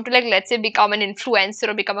I want to, like, let's say become an influencer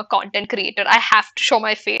or become a content creator, I have to show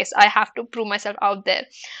my face, I have to prove myself out there.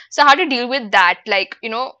 So how to deal with that? Like,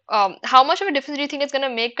 how much of a difference do you think it's gonna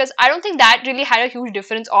make? Because I don't think that really had a huge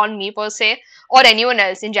difference on me per se, or anyone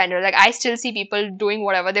else in general. Like I still see people doing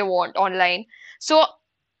whatever they want online. So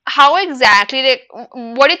how exactly, like,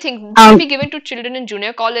 what do you think? Should it be given to children in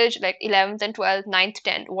junior college, like 11th and 12th, 9th,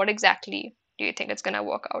 10th? What exactly do you think it's gonna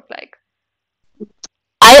work out like?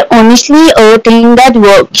 I honestly think that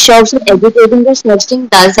workshops and educating the such thing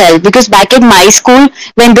does help, because back at my school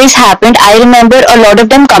when this happened, I remember a lot of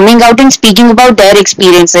them coming out and speaking about their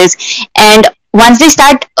experiences. And once they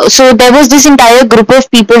start, so there was this entire group of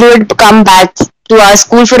people who had come back to our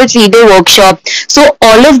school for a 3 day workshop. So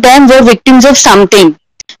all of them were victims of something.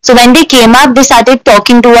 So when they came up, they started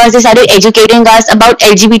talking to us, they started educating us about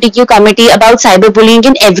LGBTQ community, about cyberbullying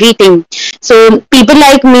and everything. So people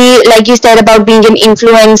like me, like you said about being an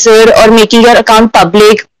influencer or making your account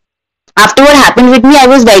public, after what happened with me, I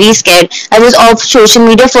was very scared. I was off social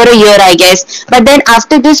media for a year, I guess. But then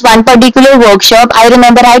after this one particular workshop, I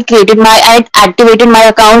remember I had activated my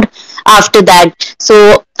account after that.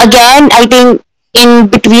 So again, I think in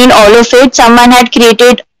between all of it, someone had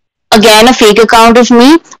created again a fake account of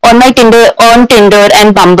me on my Tinder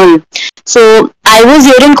and Bumble. So I was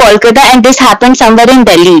here in Kolkata and this happened somewhere in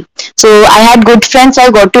Delhi. So I had good friends, so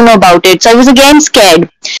I got to know about it. So I was again scared.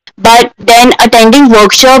 But then attending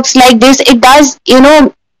workshops like this, it does,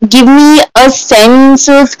 give me a sense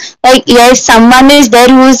of like, yes, someone is there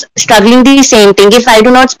who is struggling the same thing. If I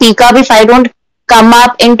do not speak up, if I don't come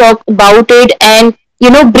up and talk about it and,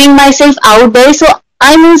 bring myself out there, so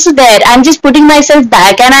I'm also there. I'm just putting myself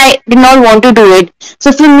back and I did not want to do it.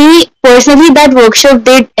 So for me personally, that workshop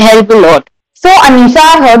did help a lot. So, Anisha,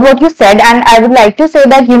 I heard what you said, and I would like to say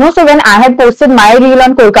that, so when I had posted my reel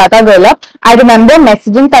on Kolkata Girl Up, I remember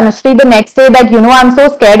messaging Tanushree the next day that, I'm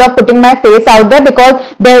so scared of putting my face out there,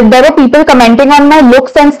 because there were people commenting on my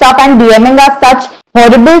looks and stuff and DMing us such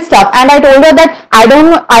horrible stuff. And I told her that I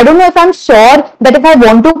don't know if I'm sure that if I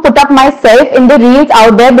want to put up myself in the reels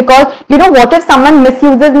out there, because, what if someone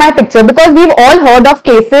misuses my picture? Because we've all heard of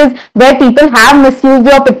cases where people have misused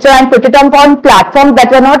your picture and put it up on platforms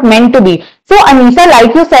that were not meant to be. So, Anisha,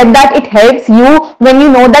 like you said, that it helps you when you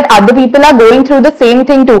know that other people are going through the same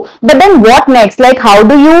thing too. But then what next? Like, how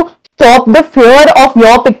do you stop the fear of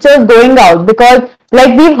your pictures going out? Because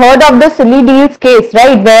like we've heard of the Silly Deals case,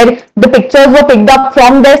 right, where the pictures were picked up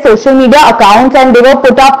from their social media accounts and they were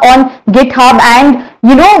put up on GitHub and,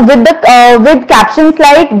 with captions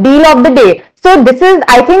like "Deal of the Day." So this is,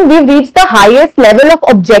 I think we've reached the highest level of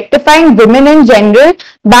objectifying women in general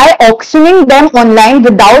by auctioning them online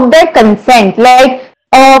without their consent. Like,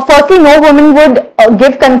 firstly, no woman would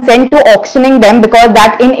give consent to auctioning them, because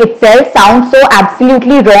that in itself sounds so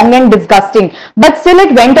absolutely wrong and disgusting. But still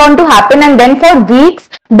it went on to happen, and then for weeks,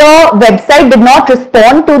 the website did not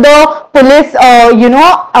respond to the police,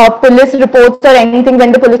 police reports or anything.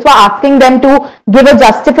 When the police were asking them to give a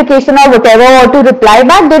justification or whatever, or to reply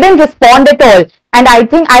back, they didn't respond at all. And I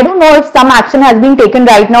don't know if some action has been taken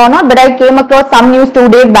right now or not, but I came across some news 2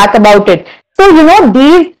 days back about it. So,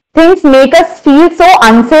 these things make us feel so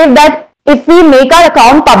unsafe that if we make our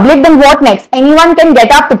account public, then what next? Anyone can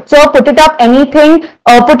get our picture, put it up anything,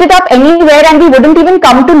 put it up anywhere, and we wouldn't even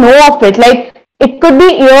come to know of it. Like, it could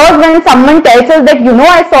be years when someone tells us that,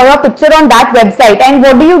 I saw your picture on that website. And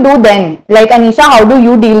what do you do then? Like, Anisha, how do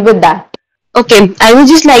you deal with that? Okay, I would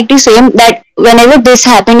just like to say that whenever this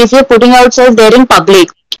happens, if you're putting yourself there in public,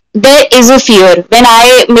 there is a fear. When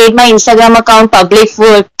I made my Instagram account public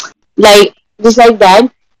for just like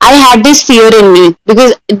that, I had this fear in me,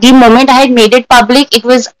 because the moment I had made it public, it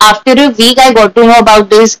was after a week I got to know about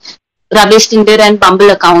this rubbish Tinder and Bumble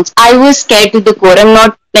accounts. I was scared to the core. I'm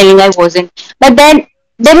not telling I wasn't. But then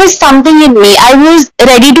there was something in me. I was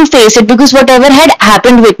ready to face it, because whatever had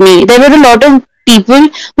happened with me, there were a lot of people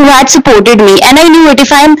who had supported me. And I knew it,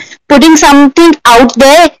 if I'm putting something out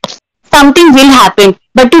there, something will happen.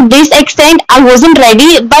 But to this extent, I wasn't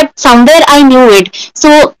ready, but somewhere I knew it.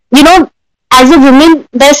 So, as a woman,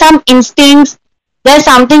 there's some instincts, there's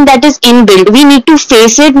something that is inbuilt. We need to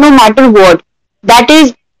face it no matter what.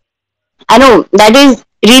 I know, that is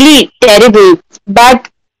really terrible, but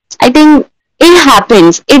I think it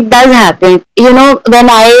happens. It does happen. When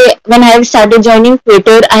I have started joining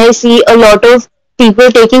Twitter, I see a lot of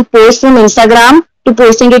people taking posts from Instagram to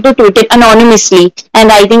posting it to Twitter anonymously.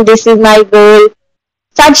 And I think this is my goal.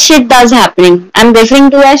 Such shit does happening. I'm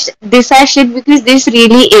referring to this as shit because this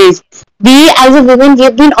really is. We as a woman, we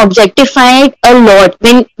have been objectified a lot.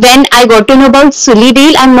 When I got to know about Sully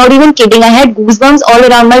Deal, I'm not even kidding. I had goosebumps all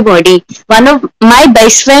around my body. One of my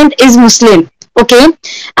best friend is Muslim. Okay,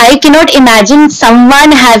 I cannot imagine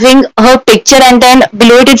someone having her picture and then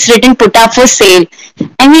below it it's written put up for sale.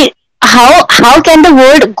 I mean, how can the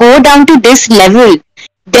world go down to this level?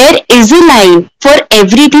 There is a line for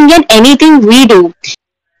everything and anything we do.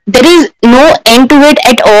 There is no end to it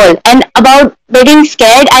at all. And about getting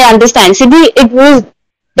scared, I understand. Sydney, it was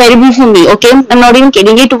terrible for me, okay? I'm not even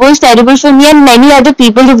kidding. It was terrible for me and many other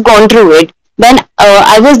people who've gone through it. When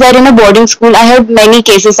I was there in a boarding school, I had many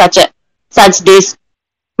cases such days.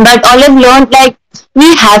 But all I've learned, like,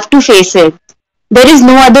 we have to face it. There is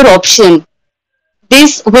no other option.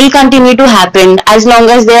 This will continue to happen as long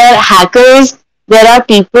as there are hackers. There are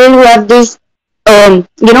people who have this,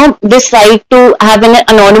 this right to have an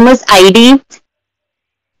anonymous ID.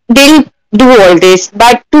 They'll do all this,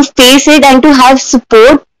 but to face it and to have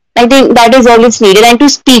support, I think that is all it's needed, and to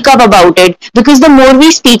speak up about it, because the more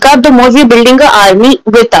we speak up, the more we're building an army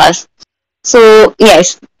with us. So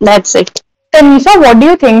yes, that's it. Tanisha, what do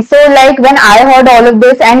you think? So, like, when I heard all of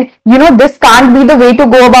this, and this can't be the way to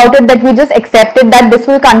go about it, that we just accepted that this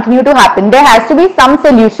will continue to happen. There has to be some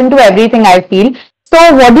solution to everything, I feel.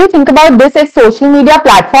 So, what do you think about this if social media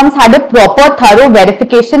platforms had a proper, thorough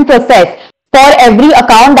verification process for every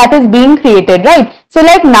account that is being created, right? So,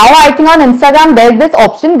 like, now I think on Instagram, there's this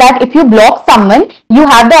option that if you block someone, you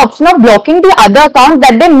have the option of blocking the other account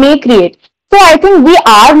that they may create. So I think we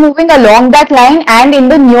are moving along that line, and in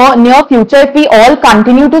the near future, if we all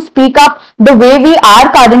continue to speak up the way we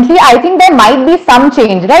are currently, I think there might be some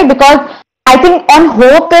change, right? Because I think on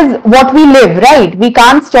hope is what we live, right? We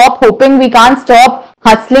can't stop hoping, we can't stop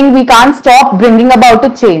hustling, we can't stop bringing about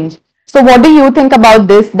a change. So what do you think about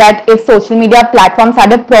this, that if social media platforms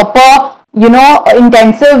had a proper,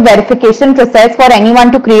 intensive verification process for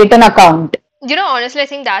anyone to create an account? Honestly, I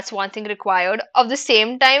think that's one thing required. Of the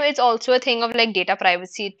same time, it's also a thing of like data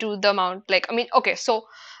privacy to the amount. Like, I mean, okay, so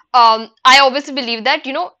I obviously believe that,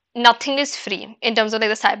 nothing is free in terms of like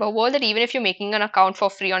the cyber world, that even if you're making an account for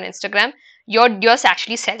free on Instagram, you're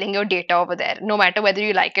actually selling your data over there. No matter whether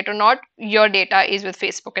you like it or not, your data is with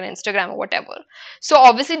Facebook and Instagram or whatever. So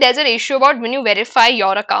obviously there's an issue about when you verify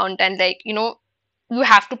your account, and like, you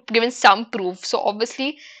have to give in some proof. So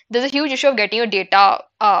obviously there's a huge issue of getting your data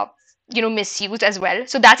misused as well.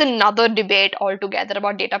 So that's another debate altogether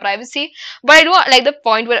about data privacy. But I do like the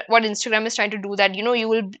point where what Instagram is trying to do, that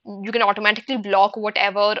you can automatically block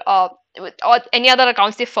whatever or any other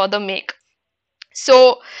accounts they further make.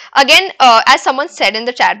 So again, as someone said in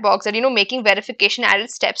the chat box, that making verification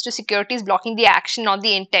added steps to security is blocking the action, not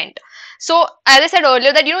the intent. So as I said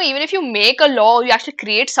earlier, that even if you make a law, you actually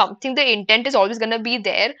create something, the intent is always going to be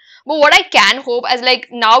there. But what I can hope, as like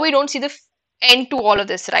now we don't see the end to all of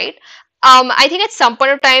this, right? I think at some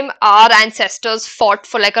point of time, our ancestors fought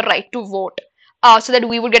for like a right to vote. So that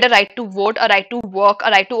we would get a right to vote, a right to work,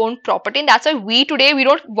 a right to own property. And that's why we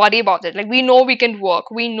don't worry about it. Like, we know we can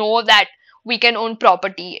work. We know that we can own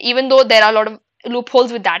property, even though there are a lot of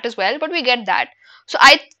loopholes with that as well, but we get that. So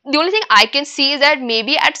the only thing I can see is that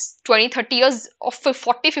maybe at 20, 30 years or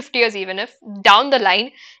 40, 50 years, even if down the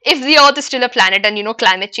line, if the earth is still a planet and,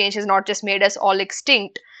 climate change has not just made us all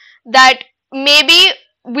extinct, that maybe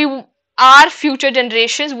our future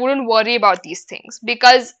generations wouldn't worry about these things,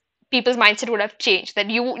 because people's mindset would have changed. That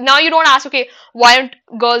you don't ask, okay, why don't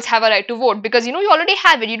girls have a right to vote? Because you already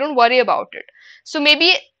have it, you don't worry about it. So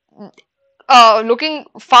maybe looking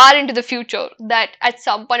far into the future, that at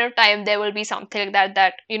some point of time there will be something like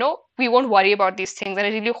that we won't worry about these things. And I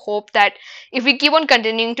really hope that if we keep on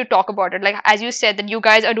continuing to talk about it, like as you said, that you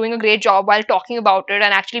guys are doing a great job while talking about it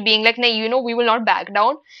and actually being like, nah, we will not back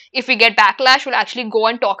down. If we get backlash, we'll actually go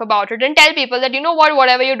and talk about it and tell people that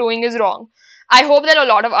whatever you're doing is wrong. I hope that a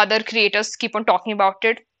lot of other creators keep on talking about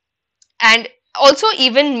it, and also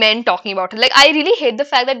even men talking about it. Like, I really hate the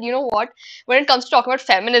fact that when it comes to talking about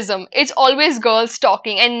feminism, it's always girls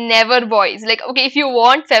talking and never boys. Like, okay, if you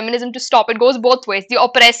want feminism to stop, it goes both ways. The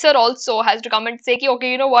oppressor also has to come and say,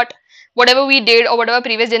 okay, whatever we did or whatever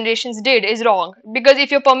previous generations did is wrong. Because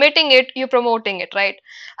if you're permitting it, you're promoting it, right?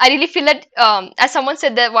 I really feel that, as someone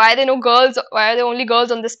said, that why are there only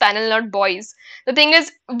girls on this panel, not boys? The thing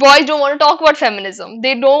is, boys don't want to talk about feminism.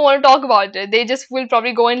 They don't want to talk about it. They just will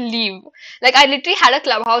probably go and leave. Like, I literally had a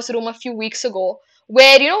clubhouse room a few weeks ago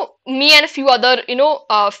where, me and a few other,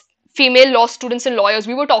 female law students and lawyers,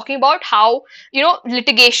 we were talking about how,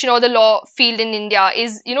 litigation or the law field in India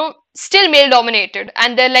is, still male dominated,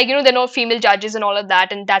 and they're like, there are no female judges and all of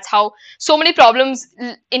that, and that's how so many problems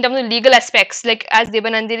in terms of legal aspects, like as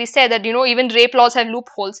Debanandini said, that even rape laws have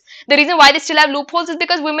loopholes. The reason why they still have loopholes is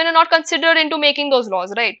because women are not considered into making those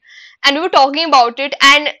laws, right? And we were talking about it,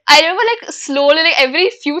 and I remember, like, slowly, like every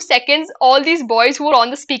few seconds, all these boys who were on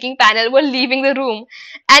the speaking panel were leaving the room,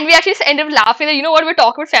 and we actually ended up laughing that we're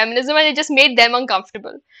talking about feminism, and it just made them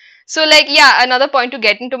uncomfortable. So, like, yeah, another point to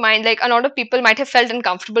get into mind, like, a lot of people might have felt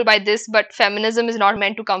uncomfortable by this, but feminism is not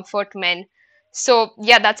meant to comfort men. So,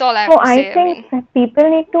 yeah, that's all I have to say. I think that people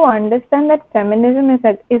need to understand that feminism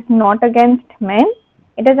is not against men.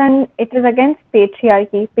 It is against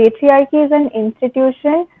patriarchy. Patriarchy is an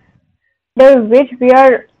institution under which we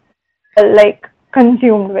are like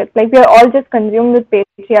consumed with. Like we are all just consumed with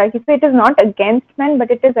patriarchy. So it is not against men,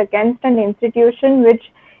 but it is against an institution which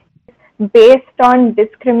is based on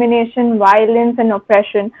discrimination, violence, and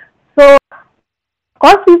oppression. So of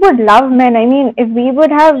course we would love men. I mean, if we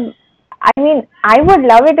would have, I mean, I would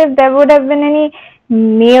love it if there would have been any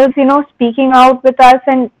males, speaking out with us.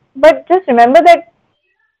 And but just remember that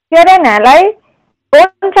you're an ally.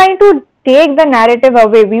 Don't try to take the narrative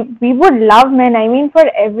away. We would love men. I mean, for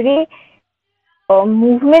every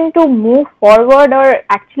movement to move forward or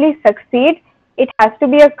actually succeed, it has to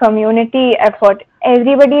be a community effort.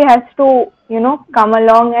 Everybody has to, come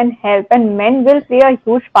along and help, and men will play a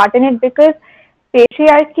huge part in it because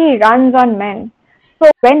patriarchy runs on men.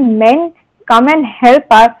 So when men come and help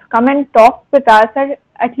us, come and talk with us, or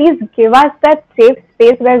at least give us that safe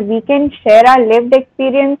space where we can share our lived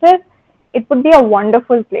experiences, it would be a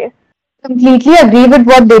wonderful place. Completely agree with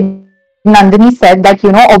what Nandini said that,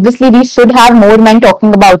 obviously we should have more men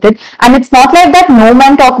talking about it. And it's not like that no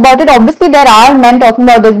men talk about it. Obviously, there are men talking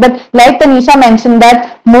about this. But like Tanisha mentioned,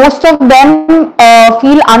 that most of them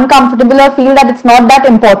feel uncomfortable or feel that it's not that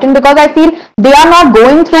important because I feel they are not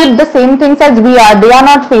going through the same things as we are. They are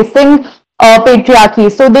not facing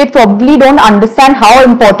patriarchy. So they probably don't understand how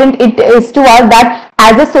important it is to us that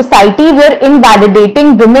as a society we're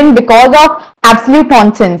invalidating women because of absolute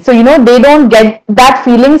nonsense. So they don't get that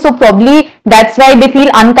feeling. So probably that's why they feel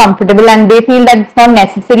uncomfortable and they feel that it's not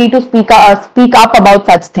necessary to speak up about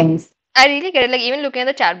such things. I really get it. Like, even looking at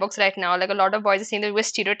the chat box right now, like a lot of boys are saying that we're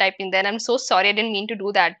stereotyping there. And I'm so sorry, I didn't mean to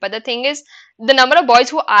do that. But the thing is, the number of boys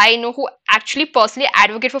who I know who actually personally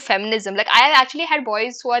advocate for feminism, like, I have actually had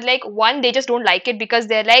boys who are like, one, they just don't like it because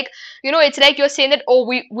they're like, it's like you're saying that,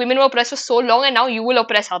 oh, women were oppressed for so long and now you will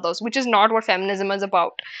oppress others, which is not what feminism is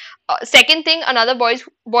about. Second thing, another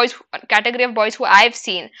category of boys who I've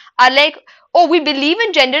seen are like, oh, we believe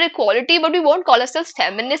in gender equality, but we won't call ourselves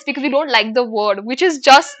feminists because we don't like the word, which is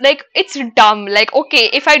just like, it's dumb. Like, okay,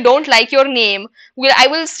 if I don't like your name, I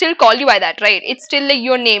will still call you by that, right? It's still like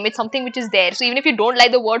your name. It's something which is there. So even if you don't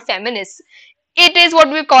like the word feminist, it is what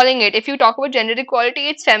we're calling it. If you talk about gender equality,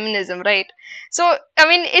 it's feminism, right? So, I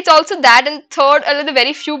mean, it's also that. And third, are the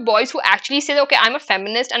very few boys who actually say, okay, I'm a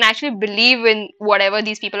feminist and actually believe in whatever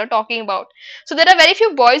these people are talking about. So there are very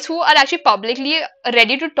few boys who are actually publicly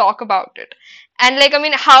ready to talk about it. And like, I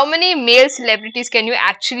mean, how many male celebrities can you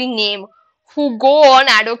actually name who go on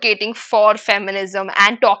advocating for feminism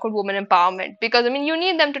and talk about women empowerment? Because I mean, you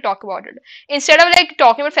need them to talk about it. Instead of like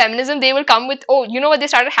talking about feminism, they will come with, oh, you know what, they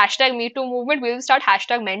started hashtag Me Too movement, we will start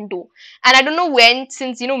hashtag Men Too. And I don't know when,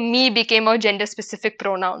 since me became a gender specific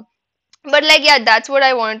pronoun. But like, yeah, that's what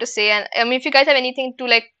I wanted to say. And I mean, if you guys have anything to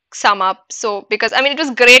like sum up, so because I mean, it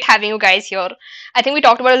was great having you guys here. I think we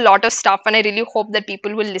talked about a lot of stuff, and I really hope that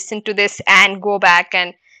people will listen to this and go back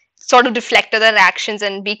and sort of reflect on their actions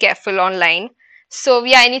and be careful online. So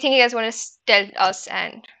yeah, anything you guys want to tell us?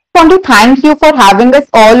 And want to thank you for having us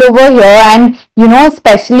all over here and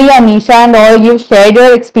especially Anisha and all, you've shared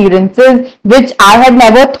your experiences which I had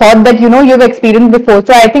never thought that you've experienced before.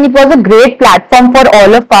 So I think it was a great platform for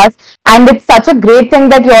all of us and it's such a great thing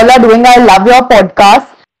that you all are doing. I love your podcast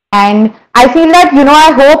and I feel that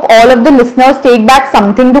I hope all of the listeners take back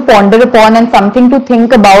something to ponder upon and something to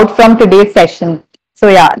think about from today's session. So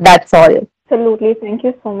yeah, that's all. Absolutely. Thank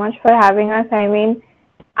you so much for having us. I mean,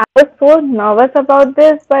 I was so nervous about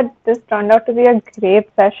this, but this turned out to be a great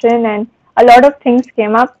session and a lot of things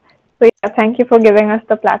came up. So yeah, thank you for giving us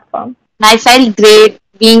the platform. I felt great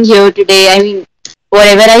being here today. I mean,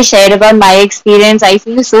 whatever I shared about my experience, I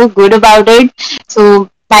feel so good about it. So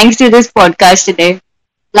thanks to this podcast today.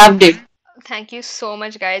 Loved it. Thank you so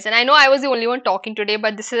much, guys. And I know I was the only one talking today,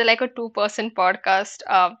 but this is like a two-person podcast.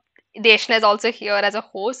 Deshna is also here as a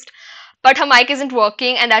host, but her mic isn't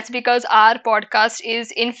working, and that's because our podcast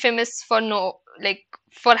is infamous for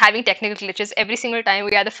for having technical glitches. Every single time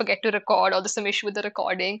we either forget to record or there's some issue with the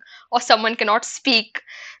recording or someone cannot speak.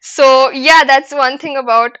 So yeah, that's one thing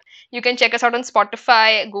about. You can check us out on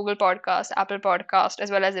Spotify, Google Podcast, Apple Podcast, as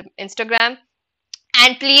well as Instagram.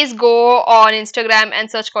 And please go on Instagram and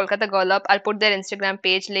search Kolkata Girl Up. I'll put their Instagram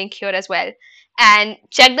page link here as well. And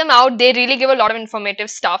check them out. They really give a lot of informative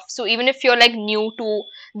stuff. So even if you're like new to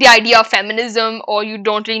the idea of feminism or you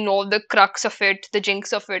don't really know the crux of it, the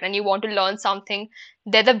jinx of it, and you want to learn something,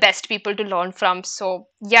 they're the best people to learn from. So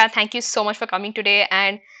yeah, thank you so much for coming today.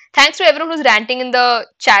 And thanks to everyone who's ranting in the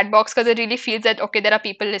chat box because it really feels that, okay, there are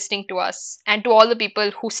people listening to us. And to all the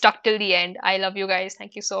people who stuck till the end, I love you guys.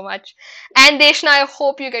 Thank you so much. And Deshna, I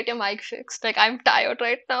hope you get your mic fixed. Like, I'm tired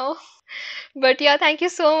right now. But yeah, thank you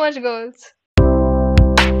so much, girls.